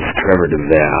 my name's Trevor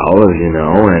DeVal, as you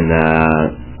know, and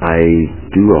I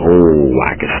do a whole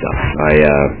whack of stuff.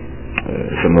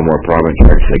 Some of the more prominent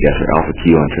characters, I guess, are Alpha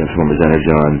Q on Transformers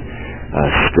Energon,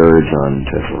 Scourge on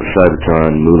Transformers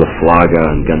Cybertron, Mula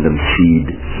Flaga on Gundam Seed,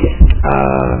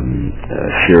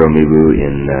 Shiro Mibu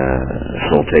in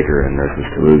Soul Taker and Nurse's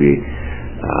Kalugi,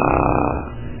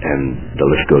 and the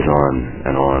list goes on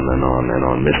and on and on and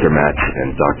on. Mr. Match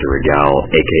and Dr. Regal,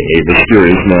 a.k.a. the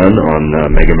Mysterious Man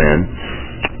on Mega Man.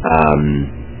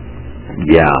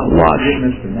 Yeah, lots.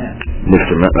 Mr. Match.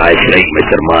 Mr. Match. I say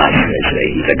Mr. Match. I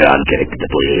say he's a grand character to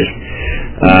play.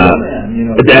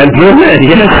 Dan Brewman,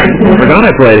 yes. I forgot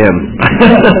I played him.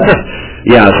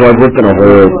 Yeah, so I've worked in a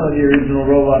whole... The original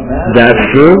Robot Man. That's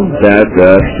true. That's true.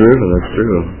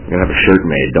 I'm going to have a shirt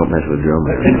made. Don't mess with drum.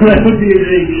 That would be a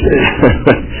big shirt.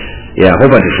 Yeah, a whole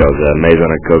bunch of shows. Maison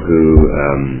and Koku.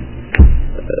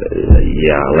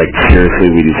 Yeah, like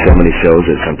seriously, we do so many shows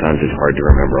that sometimes it's hard to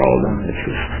remember all of them. It's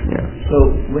just, yeah.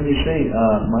 So when you say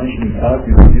Maison and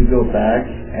Koku, you go back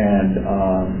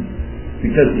and...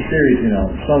 because the series,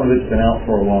 some of it's been out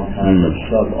for a long time, but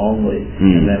sub only,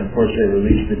 and then of course they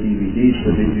released the DVD. So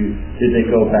did they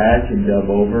go back and dub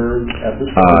over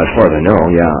episodes? As far as I know,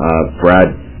 yeah.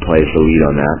 Brad plays the lead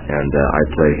on that, and I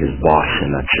play his boss in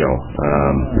that show.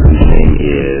 Whose name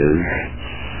is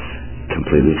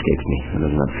completely escapes me. It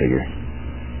does not figure.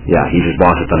 Yeah, he's his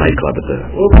boss at the nightclub at the...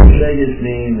 We'll say his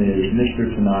name is Mr.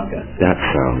 Tanaka. That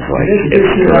sounds like Mr. it's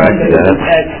Tanaka correct. is an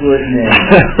excellent name.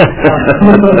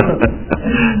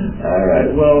 All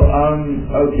right. Well,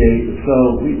 okay. So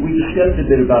we discussed a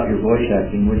bit about your voice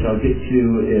acting, which I'll get to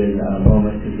in a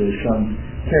moment because there's some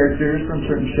characters from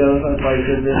certain shows I'd like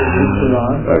to put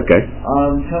on. Okay.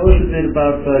 Tell us a bit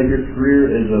about your career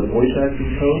as a voice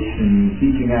acting coach and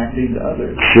teaching acting to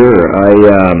others. Sure.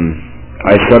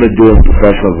 I started doing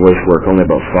professional voice work only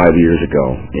about 5 years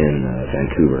ago in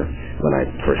Vancouver when I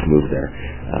first moved there.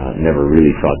 Never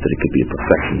really thought that it could be a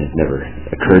profession. It never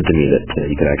occurred to me that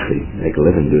you could actually make a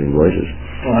living doing voices.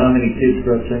 Well, how many kids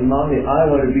grow up saying, "Mommy, I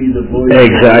want to be the voice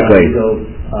Exactly. of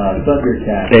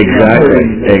Thundercat."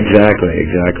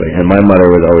 Exactly. And my mother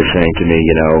was always saying to me,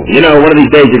 one of these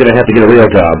days you're going to have to get a real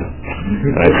job.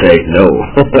 And I'd say, no,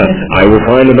 I will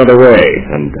find another way.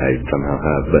 And I somehow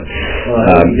have. But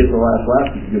how do you get the last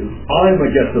laugh? Because I'm a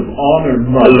guest of honor,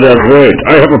 Mother. That's right.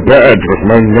 I have a badge with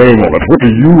my name on it. What do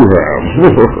you have?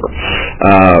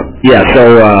 So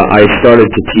I started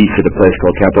to teach at a place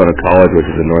called Capilano College, which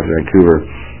is in North Vancouver,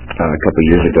 a couple of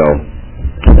years ago.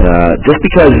 Just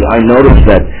because I noticed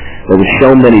that there were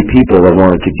so many people that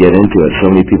wanted to get into it, so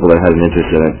many people that had an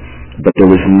interest in it, but there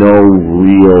was no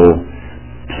real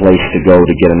place to go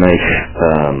to get a nice,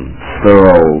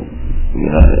 thorough,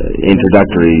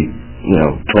 introductory,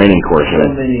 training course. So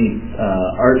many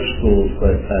art schools,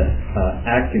 but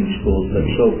acting schools, but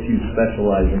so few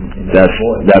specializing in that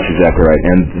voice. That's exactly right.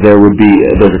 And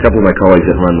there's a couple of my colleagues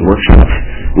that run workshops,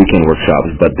 weekend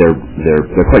workshops, but they're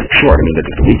quite short. I mean, they're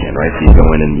just a weekend, right? So you go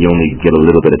in and you only get a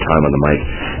little bit of time on the mic.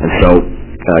 And so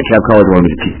Cap College wanted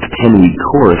me to teach a 10-week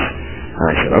course. And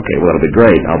I said, okay, well, that'll be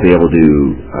great. I'll be able to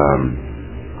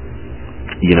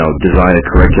design a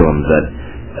curriculum that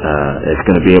is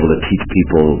going to be able to teach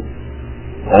people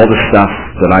all the stuff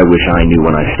that I wish I knew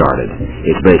when I started.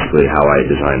 It's basically how I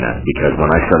designed that, because when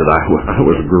I started, I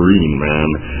was green, man.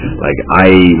 Like, I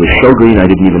was so green I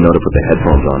didn't even know to put the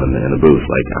headphones on in the booth.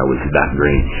 Like, I was that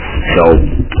green. So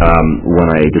when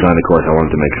I designed the course, I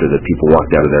wanted to make sure that people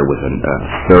walked out of there with a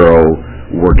thorough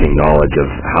working knowledge of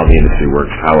how the industry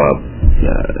works, how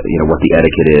what the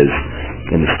etiquette is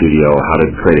in the studio, how to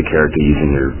create a character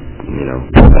using your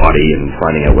body and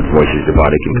finding out what voices your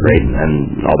body can create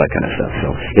and all that kind of stuff.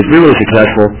 So it's been really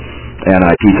successful, and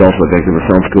I teach also at Vancouver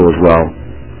Film School as well,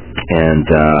 and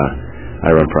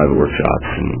I run private workshops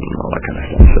and all that kind of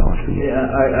stuff. So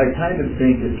I kind of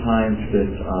think at times that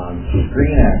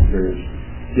screen actors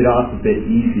get off a bit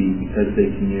easy because they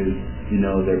can use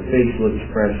their facial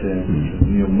expressions,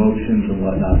 motions and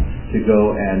whatnot to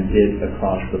go and get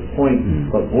across the point.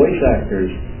 But voice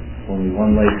actors, only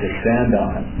one leg to stand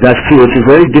on. That's true. It's a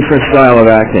very different style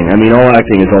of acting. I mean, all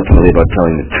acting is ultimately about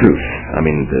telling the truth. I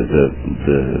mean, the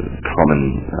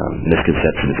common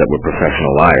misconception is that we're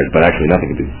professional liars, but actually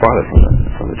nothing could be farther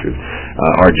from the truth.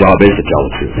 Our job is to tell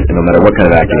the truth, and no matter what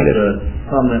kind of acting it is. That's a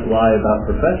prominent lie about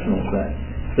professionals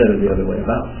instead of the other way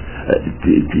about.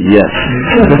 Yes.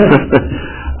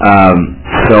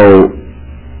 So,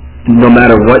 no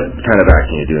matter what kind of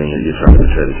acting you're doing, you're trying to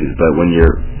tell the truth. But when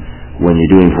you're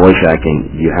doing voice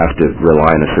acting, you have to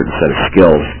rely on a certain set of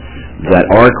skills that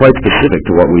are quite specific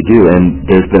to what we do. And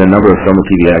there's been a number of film and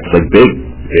TV actors, like big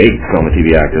big film and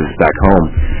TV actors back home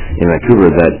in Vancouver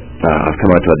that I've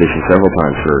come out to audition several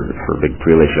times for big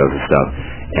pre-lay shows and stuff,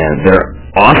 and they're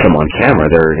awesome on camera.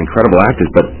 They're incredible actors,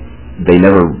 but they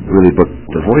never really book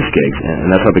the voice gigs,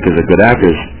 and that's not because they're good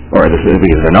actors, or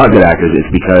because they're not good actors. It's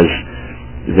because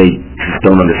they just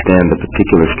don't understand the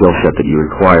particular skill set that you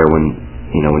require when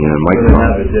you're in a microphone. They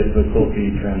have a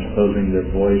difficulty transposing their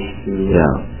voice to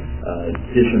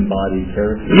disembodied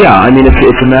characters. Yeah, I mean,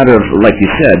 it's a matter of, like you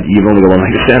said, you've only got one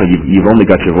leg of stand. You've only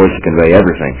got your voice to convey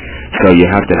everything. So you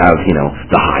have to have,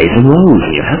 the highs and lows.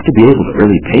 You have to be able to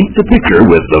really paint the picture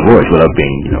with the voice without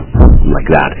being, like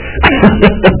that.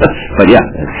 But yeah,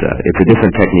 it's a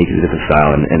different technique, it's a different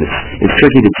style, and it's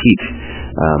tricky to teach.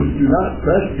 Do not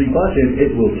press the button;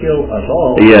 it will kill us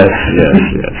all. Yes.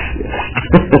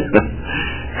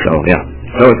 So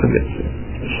it's a bit.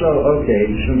 So, okay,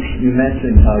 since you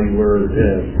mentioned how you were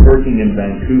working in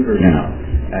Vancouver now,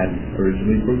 and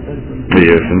originally Brooklyn.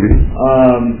 Yes, indeed.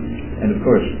 And of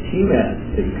course,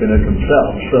 He-Man is Canuck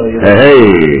himself, so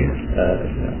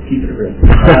keep it real.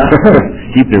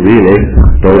 Keep it real, eh?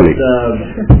 Totally.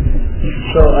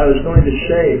 So I was going to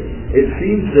say, it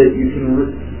seems that you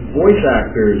can. Voice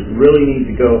actors really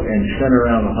need to go and center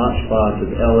around the hot spots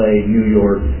of LA, New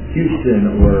York,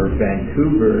 Houston, or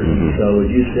Vancouver. Mm-hmm. So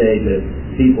would you say that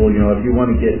people, if you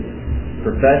want to get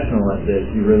professional at this,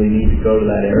 you really need to go to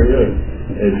that area?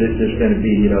 Is it just going to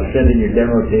be, send in your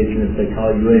demo tapes, and if they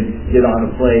call you in, get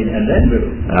on a plane and then move?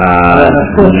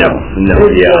 No.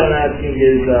 What I'm asking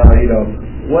is,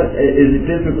 what is it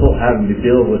difficult having to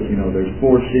deal with? There's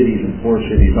 4 cities and 4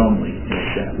 cities only.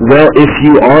 Well, if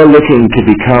you are looking to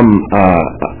become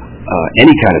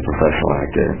any kind of professional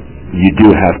actor, you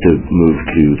do have to move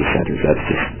to the centers. That's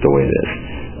just the way it is.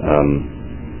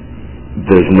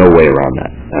 There's no way around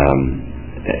that.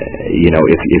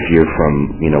 If you're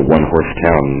from One Horse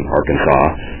Town, Arkansas,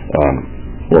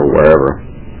 or wherever,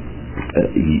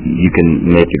 you can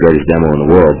make the greatest demo in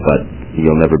the world, but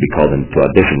you'll never be called in to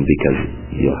audition because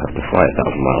you'll have to fly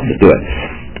 1,000 miles to do it,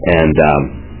 and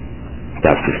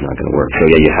that's just not going to work. So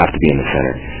yeah, you have to be in the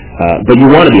center, but you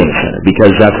want to be in the center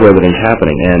because that's where everything's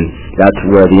happening, and that's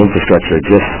where the infrastructure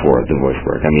exists for the voice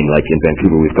work. I mean, like in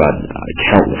Vancouver, we've got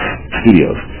countless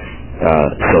studios,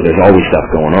 so there's always stuff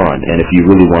going on, and if you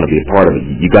really want to be a part of it,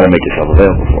 you got to make yourself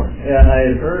available for it. Yeah,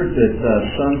 I had heard that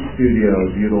some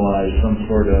studios utilize some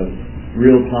sort of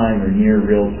real-time or near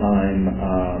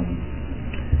real-time.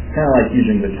 Kind of like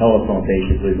using the telephone,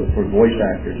 basically, but for voice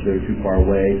actors, they're too far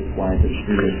away, flying to the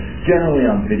studio. Generally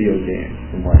on video games,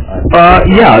 from what I've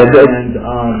heard. But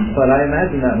I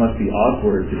imagine that must be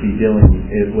awkward to be dealing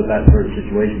with that sort of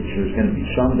situation, because there's going to be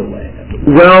some delay.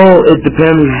 Well, it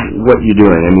depends what you're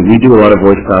doing. I mean, we do a lot of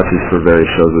voice passes for various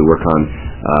shows we work on.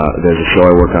 There's a show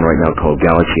I work on right now called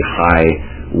Galaxy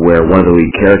High, where one of the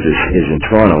lead characters is in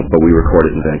Toronto, but we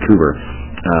record it in Vancouver.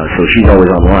 So she's always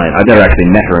online. I've never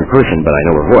actually met her in person, but I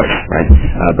know her voice, right?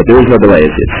 But there is no delay.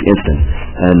 It's instant.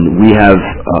 And we have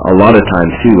a lot of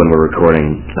times, too, when we're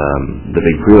recording the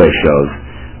big pre-lay shows,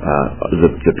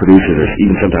 the producers, or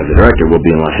even sometimes the director, will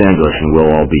be in Los Angeles, and we'll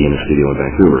all be in the studio in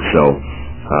Vancouver. So,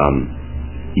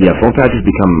 phone patches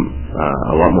become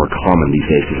a lot more common these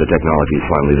days because the technology is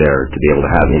finally there to be able to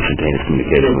have instantaneous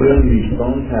communication. So during these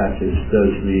phone patches,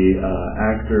 does the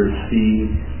actor see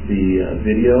the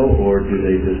video, or do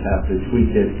they just have to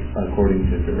tweak it according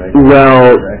to direction?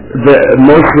 Well,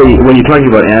 mostly when you're talking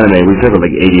about anime, we talk about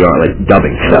like ADR, like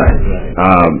dubbing stuff.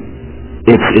 Right.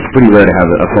 It's pretty rare to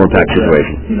have a phone patch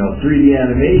situation. 3D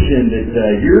animation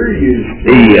that you're used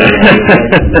to. Yeah.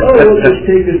 We'll just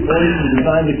take this voice and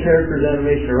design the character's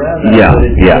animation around that.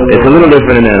 It's a little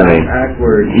different in anime.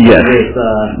 Backwards. Yes,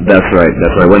 that's right.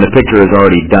 When the picture is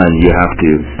already done, you have to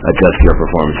adjust your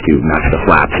performance to match the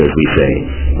flaps, as we say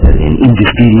in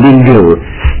industry lingo.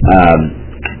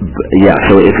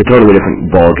 So it's a totally different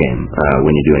ball game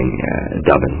when you're doing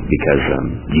dubbing, because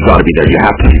you got to be there. You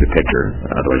have to see the picture,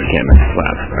 otherwise you can't match the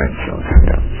flaps, right? So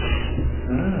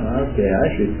okay, I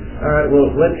see. All right, well,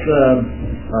 let's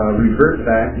revert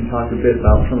back and talk a bit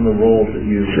about some of the roles that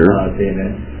you've been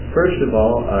in. First of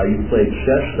all, you played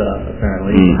Shasta,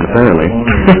 apparently. Apparently.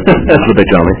 That's what they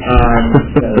tell me.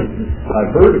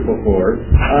 I've heard it before.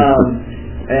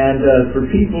 And for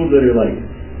people that are like,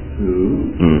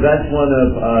 that's one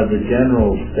of the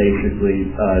generals,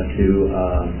 basically, to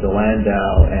the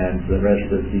Landau and the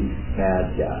rest of the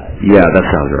bad guys. Yeah, that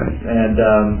sounds right. And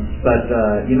but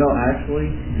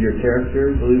actually, your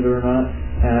character, believe it or not,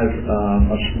 has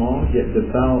a small yet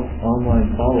devout online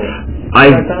following.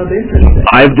 I found interesting.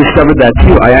 I've discovered that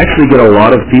too. I actually get a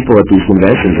lot of people at these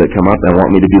conventions that come up and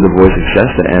want me to be the voice of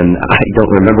Shasta, and I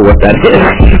don't remember what that is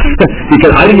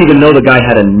because I didn't even know the guy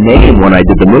had a name when I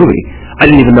did the movie. I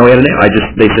didn't even know he had a name.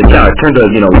 They said, yeah, it turned out,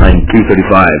 line 235,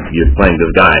 you're playing this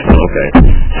guy.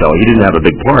 Okay. So he didn't have a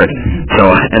big part.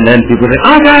 So, and then people say,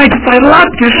 oh, guys, I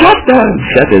love your Shasta.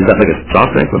 Shasta, is that like a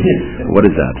soft drink? What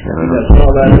is that? I don't know. That's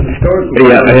all that in the stores.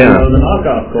 Yeah. The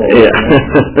knockoff cold. Yeah.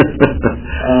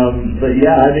 But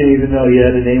yeah, I didn't even know he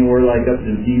had a name or like up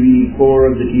to TV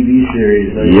 4 of the TV series.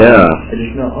 Like, yeah. I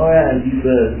just know, he's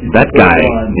that guy.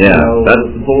 One, yeah.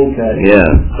 With the bowl cut. Yeah.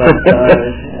 But,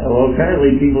 well,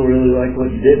 apparently people really like what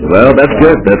you did. Well, that's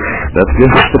good. That's good.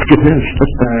 That's good news.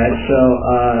 All right, so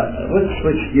let's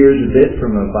switch gears a bit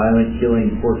from a violent,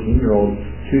 killing 14-year-old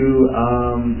to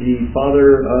the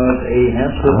father of a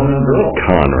hamster-owning girl.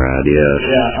 Conrad, yes.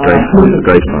 Yeah.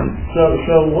 Great fun.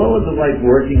 So what was it like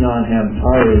working on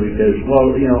Hamtaro? Because, a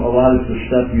lot of the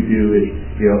stuff you do is,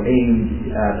 aimed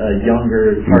at a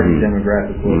younger target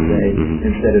demographic, we'll say,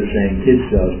 instead of saying kids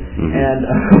shows. And,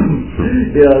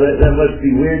 that must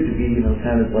be weird to be,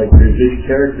 kind of like there's this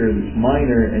character that's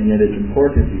minor and yet it's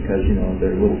important because,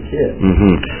 they're little kids.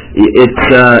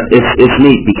 It's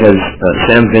neat because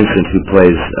Sam Vincent, who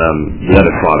plays the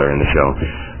other father in the show,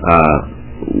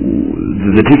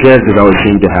 the two characters always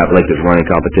seem to have like this running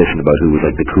competition about who was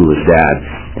like the coolest dad,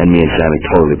 and me and Sammy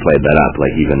totally played that up,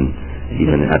 like even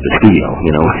at the studio,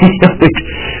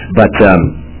 But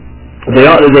it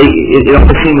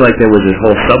almost seemed like there was this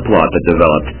whole subplot that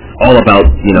developed all about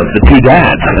the two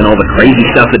dads and all the crazy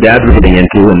stuff the dads were getting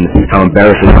into and how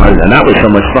embarrassing it was, and that was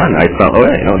so much fun. I thought,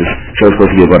 this show's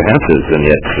supposed to be about hamsters, and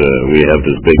yet we have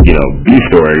this big B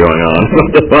story going on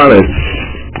with the fathers.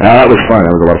 That was fun.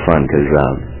 That was a lot of fun because,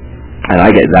 and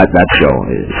I get that show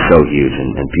is so huge,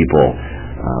 and people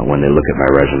when they look at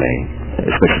my resume,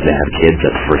 especially if they have kids,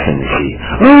 that's the first thing they see.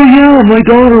 Oh yeah, my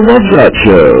daughter loves that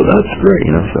show. That's great,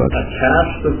 so it's a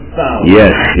cast of thousands.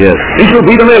 Yes. Cecil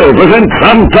B. DeMille presents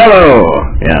Hamtaro.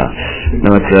 Yeah.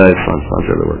 No, it's fun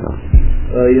to work on.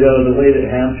 The way that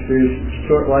hamsters,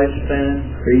 short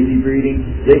lifespan, crazy breeding,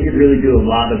 they could really do a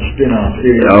lot of spin-off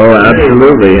series. Oh,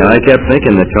 absolutely. I kept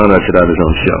thinking that Conrad should have his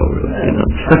own show.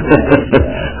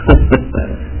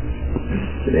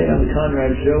 Today on the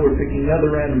Conrad Show, we're picking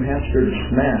another random hamster to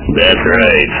smash. That's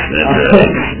right.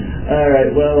 All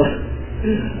right. Well,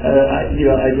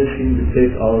 I just seem to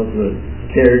pick all of the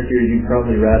characters you'd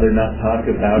probably rather not talk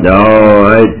about. No,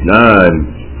 I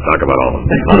talk about all of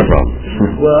them. Not a problem.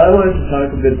 Well, I wanted to talk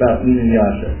a bit about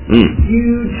Inuyasha.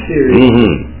 Huge series.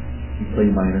 You play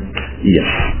minor. Yes.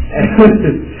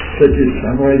 Such as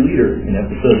Samurai Leader in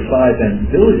episode 5 and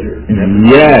Villager in episode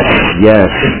 5. Yes.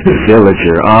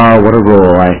 Villager. What a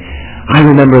role. I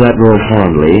remember that role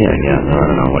fondly. Yeah, I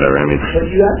don't know, whatever. But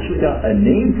you actually got a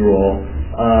named role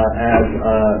as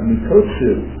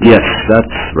Mikotsu. Yes,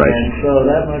 that's right. And so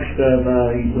that must have,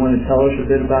 you want to tell us a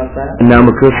bit about that? Now,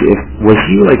 Mikotsu, was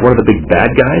he like one of the big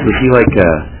bad guys? Was he like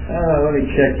let me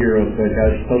check here real quick.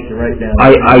 I was supposed to write down.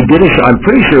 I did I'm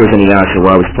pretty sure it was in Inuyasha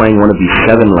where I was playing one of these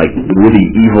 7 like really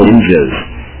evil ninjas,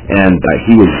 and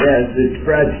he was. Yes, it's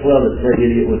Brad Swell, that's the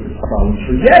idiot with the problem.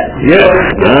 So yes.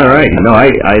 All right. No,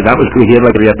 I that was cool. He had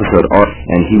like 3 episode arc,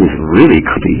 and he was really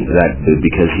creepy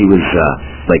because he was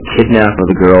like kidnapped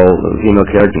with a girl, a female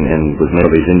character, and was made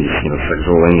of these ninjas,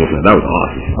 sexual ninjas. That was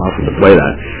awesome to play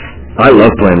that. I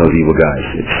love playing those evil guys.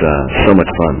 It's so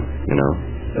much fun,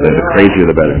 The crazier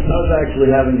the better. I was actually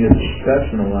having a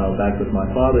discussion a while back with my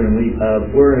father, and we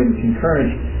were in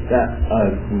concurrence that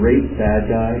a great bad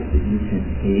guy that you can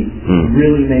hate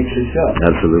really makes a show.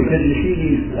 Absolutely. Because you see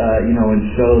these, in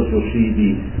shows you'll see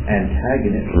the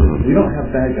antagonist. We don't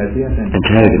have bad guys, we have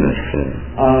antagonists.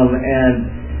 And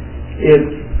if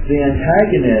the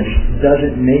antagonist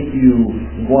doesn't make you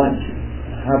want,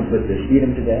 how to put this, eat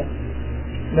him to death?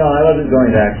 No, I wasn't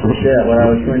going to actually say that. What I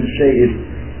was going to say is,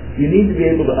 you need to be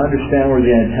able to understand where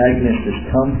the antagonist has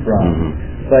come from,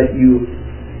 but you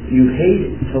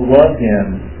hate to love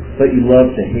him, but you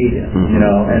love to hate him,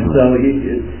 and so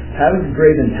having a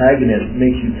great antagonist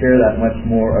makes you care that much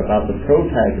more about the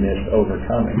protagonist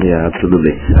overcoming. Yeah,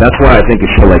 absolutely. That's why I think a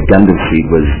show like Gundam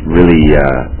Seed was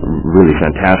really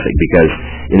fantastic, because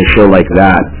in a show like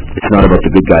that, it's not about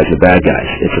the good guys or bad guys,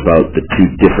 it's about the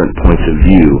 2 different points of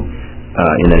view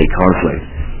in any conflict.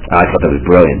 I thought that was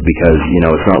brilliant because,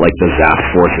 it's not like the Zap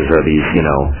forces are these,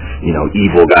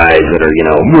 evil guys that are,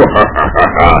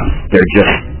 they're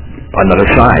just another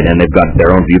side, and they've got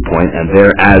their own viewpoint, and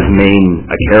they're as main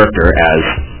a character as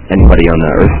anybody on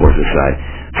the Earth Forces side.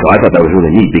 So I thought that was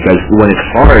really neat, because when it's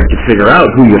hard to figure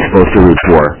out who you're supposed to root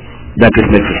for, that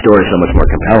just makes the story so much more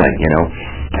compelling, you know.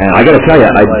 And I got to tell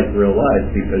you, like real life,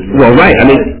 because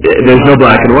there's no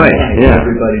black and white. Yeah,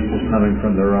 everybody's just coming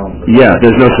from their own. Yeah,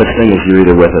 there's no such thing as you're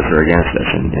either with us or against us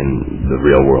in the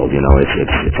real world. You know,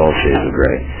 it's all shades of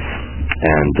gray.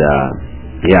 And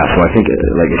so I think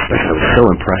especially I was so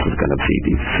impressed with Gundam Seed.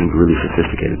 He seemed really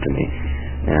sophisticated to me,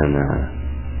 and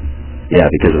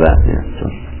because of that. Yeah. So.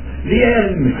 The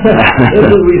end.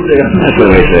 That's what we say. That's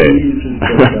what we say.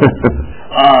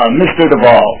 Mr.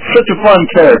 Duvall, such a fun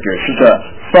character, such a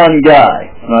fun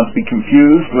guy, not to be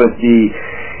confused with the,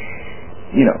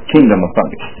 Kingdom of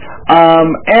Fungus.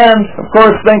 And, of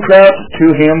course, thanks out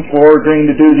to him for agreeing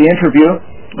to do the interview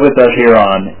with us here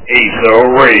on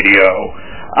ASO Radio.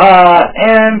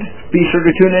 And be sure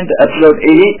to tune in to episode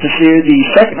 88 to see the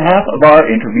second half of our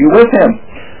interview with him.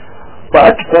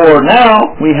 But for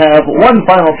now, we have one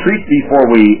final treat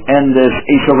before we end this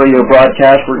ASO Radio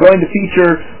broadcast. We're going to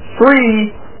feature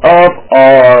 3 of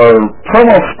our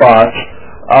promo spots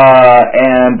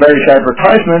and various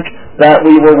advertisements that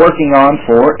we were working on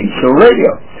for ASO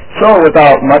Radio. So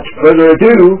without much further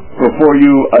ado, before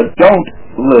you don't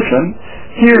listen,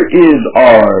 here is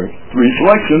our 3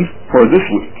 selections for this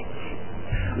week.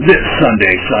 This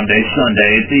Sunday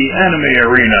at the Anime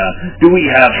Arena, do we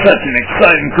have such an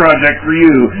exciting project for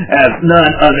you as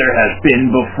none other has been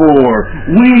before.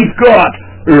 We've got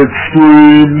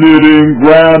Extreme Knitting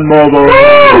Grandmother.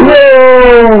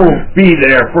 Be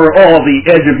there for all the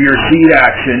edge of your seat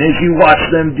action as you watch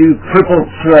them do triple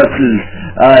trusses,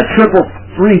 triple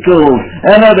wrinkles,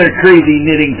 and other crazy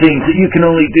knitting things that you can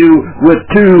only do with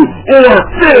 2 or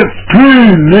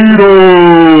 15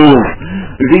 needles.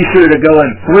 Be sure to go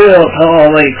and thrill to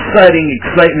all the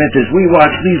excitement as we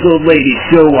watch these old ladies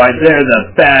show why they're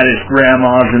the baddest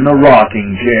grandmas in the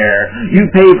rocking chair. You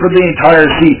pay for the entire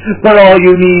seat, but all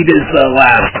you need is the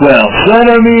last 12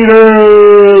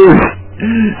 centimeters.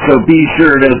 So be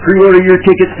sure to pre-order your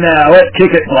tickets now at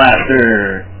Ticket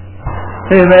Blaster.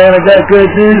 Hey man, I got good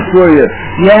news for you.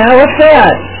 Yeah, what's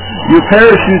that? Your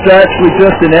parachute's actually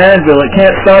just an anvil. It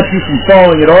can't stop you from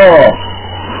falling at all.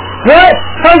 What?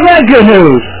 How's that good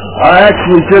news? I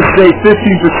actually just saved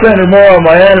 15% or more on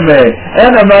my anime,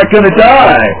 and I'm not gonna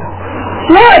die.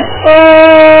 What?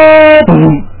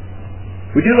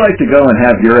 Would you like to go and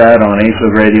have your ad on ASO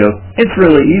Radio? It's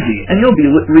really easy, and you'll be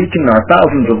reaching our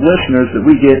thousands of listeners that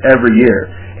we get every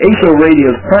year. ASO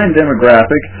Radio's prime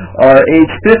demographic are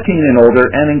age 15 and older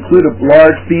and include a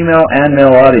large female and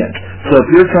male audience. So if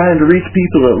you're trying to reach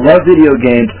people that love video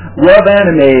games, love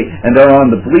anime, and are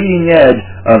on the bleeding edge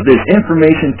of this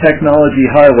information technology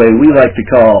highway we like to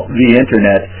call the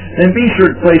Internet, then be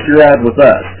sure to place your ad with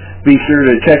us. Be sure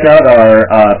to check out our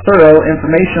thorough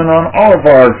information on all of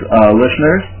our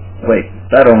listeners. Wait,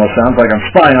 that almost sounds like I'm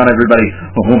spying on everybody.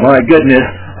 Oh my goodness.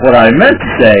 What I meant to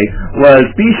say was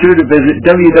be sure to visit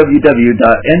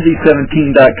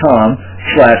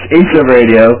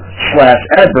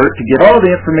www.nz17.com/ASORadio/advert to get all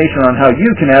the information on how you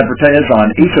can advertise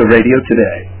on ASO Radio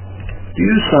today. Do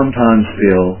you sometimes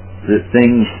feel that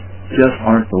things just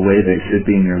aren't the way they should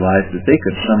be in your life, that they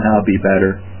could somehow be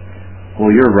better? Well,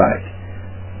 you're right.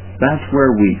 That's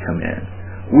where we come in.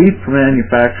 We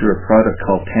manufacture a product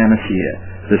called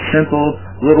Panacea, the simple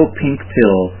little pink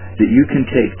pill that you can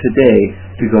take today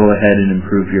to go ahead and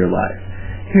improve your life.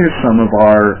 Here's some of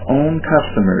our own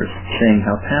customers saying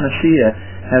how Panacea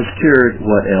has cured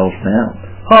what ails them.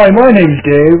 Hi, my name's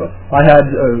Dave. I had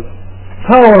a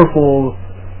powerful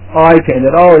eye pain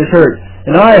that always hurt,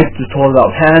 and I was told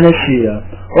about Panacea.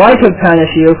 Well, I took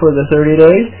Panacea for the 30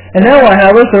 days, and now I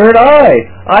have a third eye.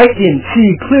 I can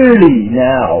see clearly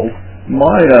now.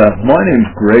 My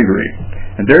name's Gregory,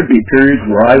 and there'd be periods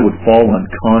where I would fall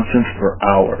unconscious for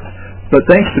hours. But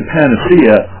thanks to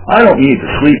Panacea, I don't need to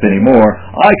sleep anymore.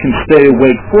 I can stay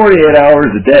awake 48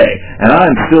 hours a day, and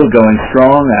I'm still going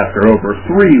strong after over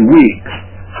 3 weeks.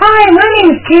 Hi, my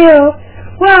name's Jill.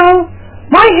 Well,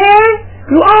 my hair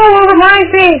grew all over my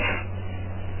face.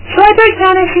 So I took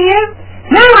Panacea.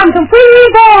 Now I'm completely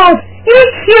bald. It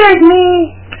cured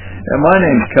me. And my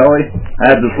name's Kelly.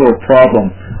 I had this little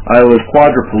problem. I was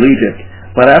quadriplegic.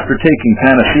 But after taking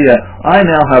Panacea, I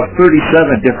now have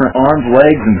 37 different arms,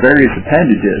 legs, and various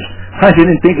appendages. I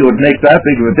didn't think it would make that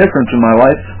big of a difference in my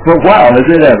life, but wow, has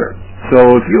it ever.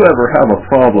 So if you ever have a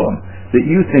problem that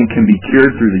you think can be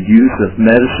cured through the use of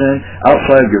medicine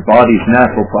outside of your body's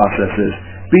natural processes,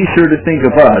 be sure to think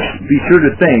of us. Be sure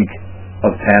to think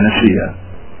of Panacea.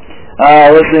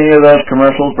 Listening to those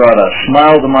commercials brought a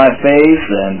smile to my face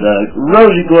and a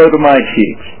rosy glow to my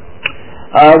cheeks.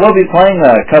 We'll be playing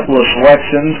a couple of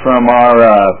selections from our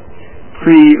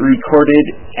pre-recorded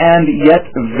and yet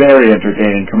very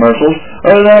entertaining commercials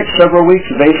over the next several weeks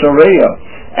of ASO Radio.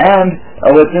 And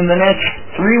within the next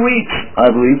 3 weeks,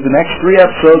 I believe, the next 3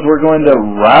 episodes, we're going to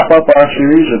wrap up our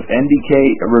series of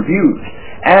NDK reviews.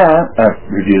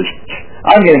 Reviews.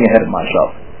 I'm getting ahead of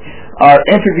myself. Our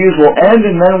interviews will end,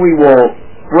 and then we will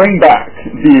bring back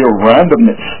the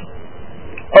randomness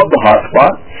of the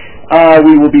hotspot.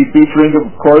 We will be featuring,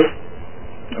 of course,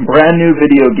 brand new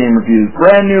video game reviews,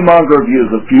 brand new manga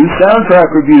reviews, a few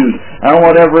soundtrack reviews, and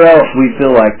whatever else we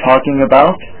feel like talking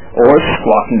about or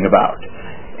squawking about.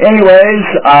 Anyways,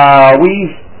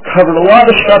 we've covered a lot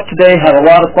of stuff today, had a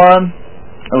lot of fun.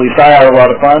 At least I had a lot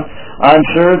of fun. I'm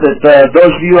sure that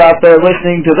those of you out there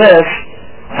listening to this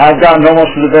have gotten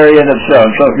almost to the very end of the show.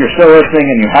 So if you're still listening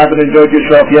and you haven't enjoyed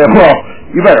yourself yet, well,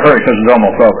 you better hurry because it's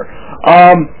almost over.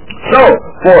 So,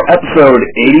 for episode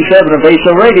 87 of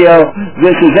ASO Radio,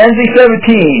 this is NZ17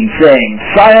 saying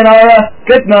sayonara,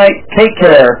 good night, take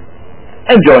care,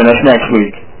 and join us next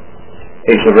week.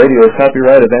 ASO Radio is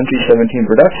copyright of NZ17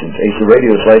 Productions. ASO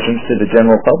Radio is licensed to the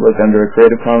general public under a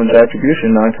Creative Commons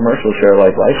Attribution Non-Commercial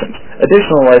Share-alike license.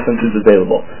 Additional licenses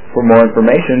available. For more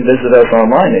information, visit us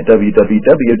online at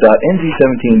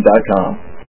www.nz17.com.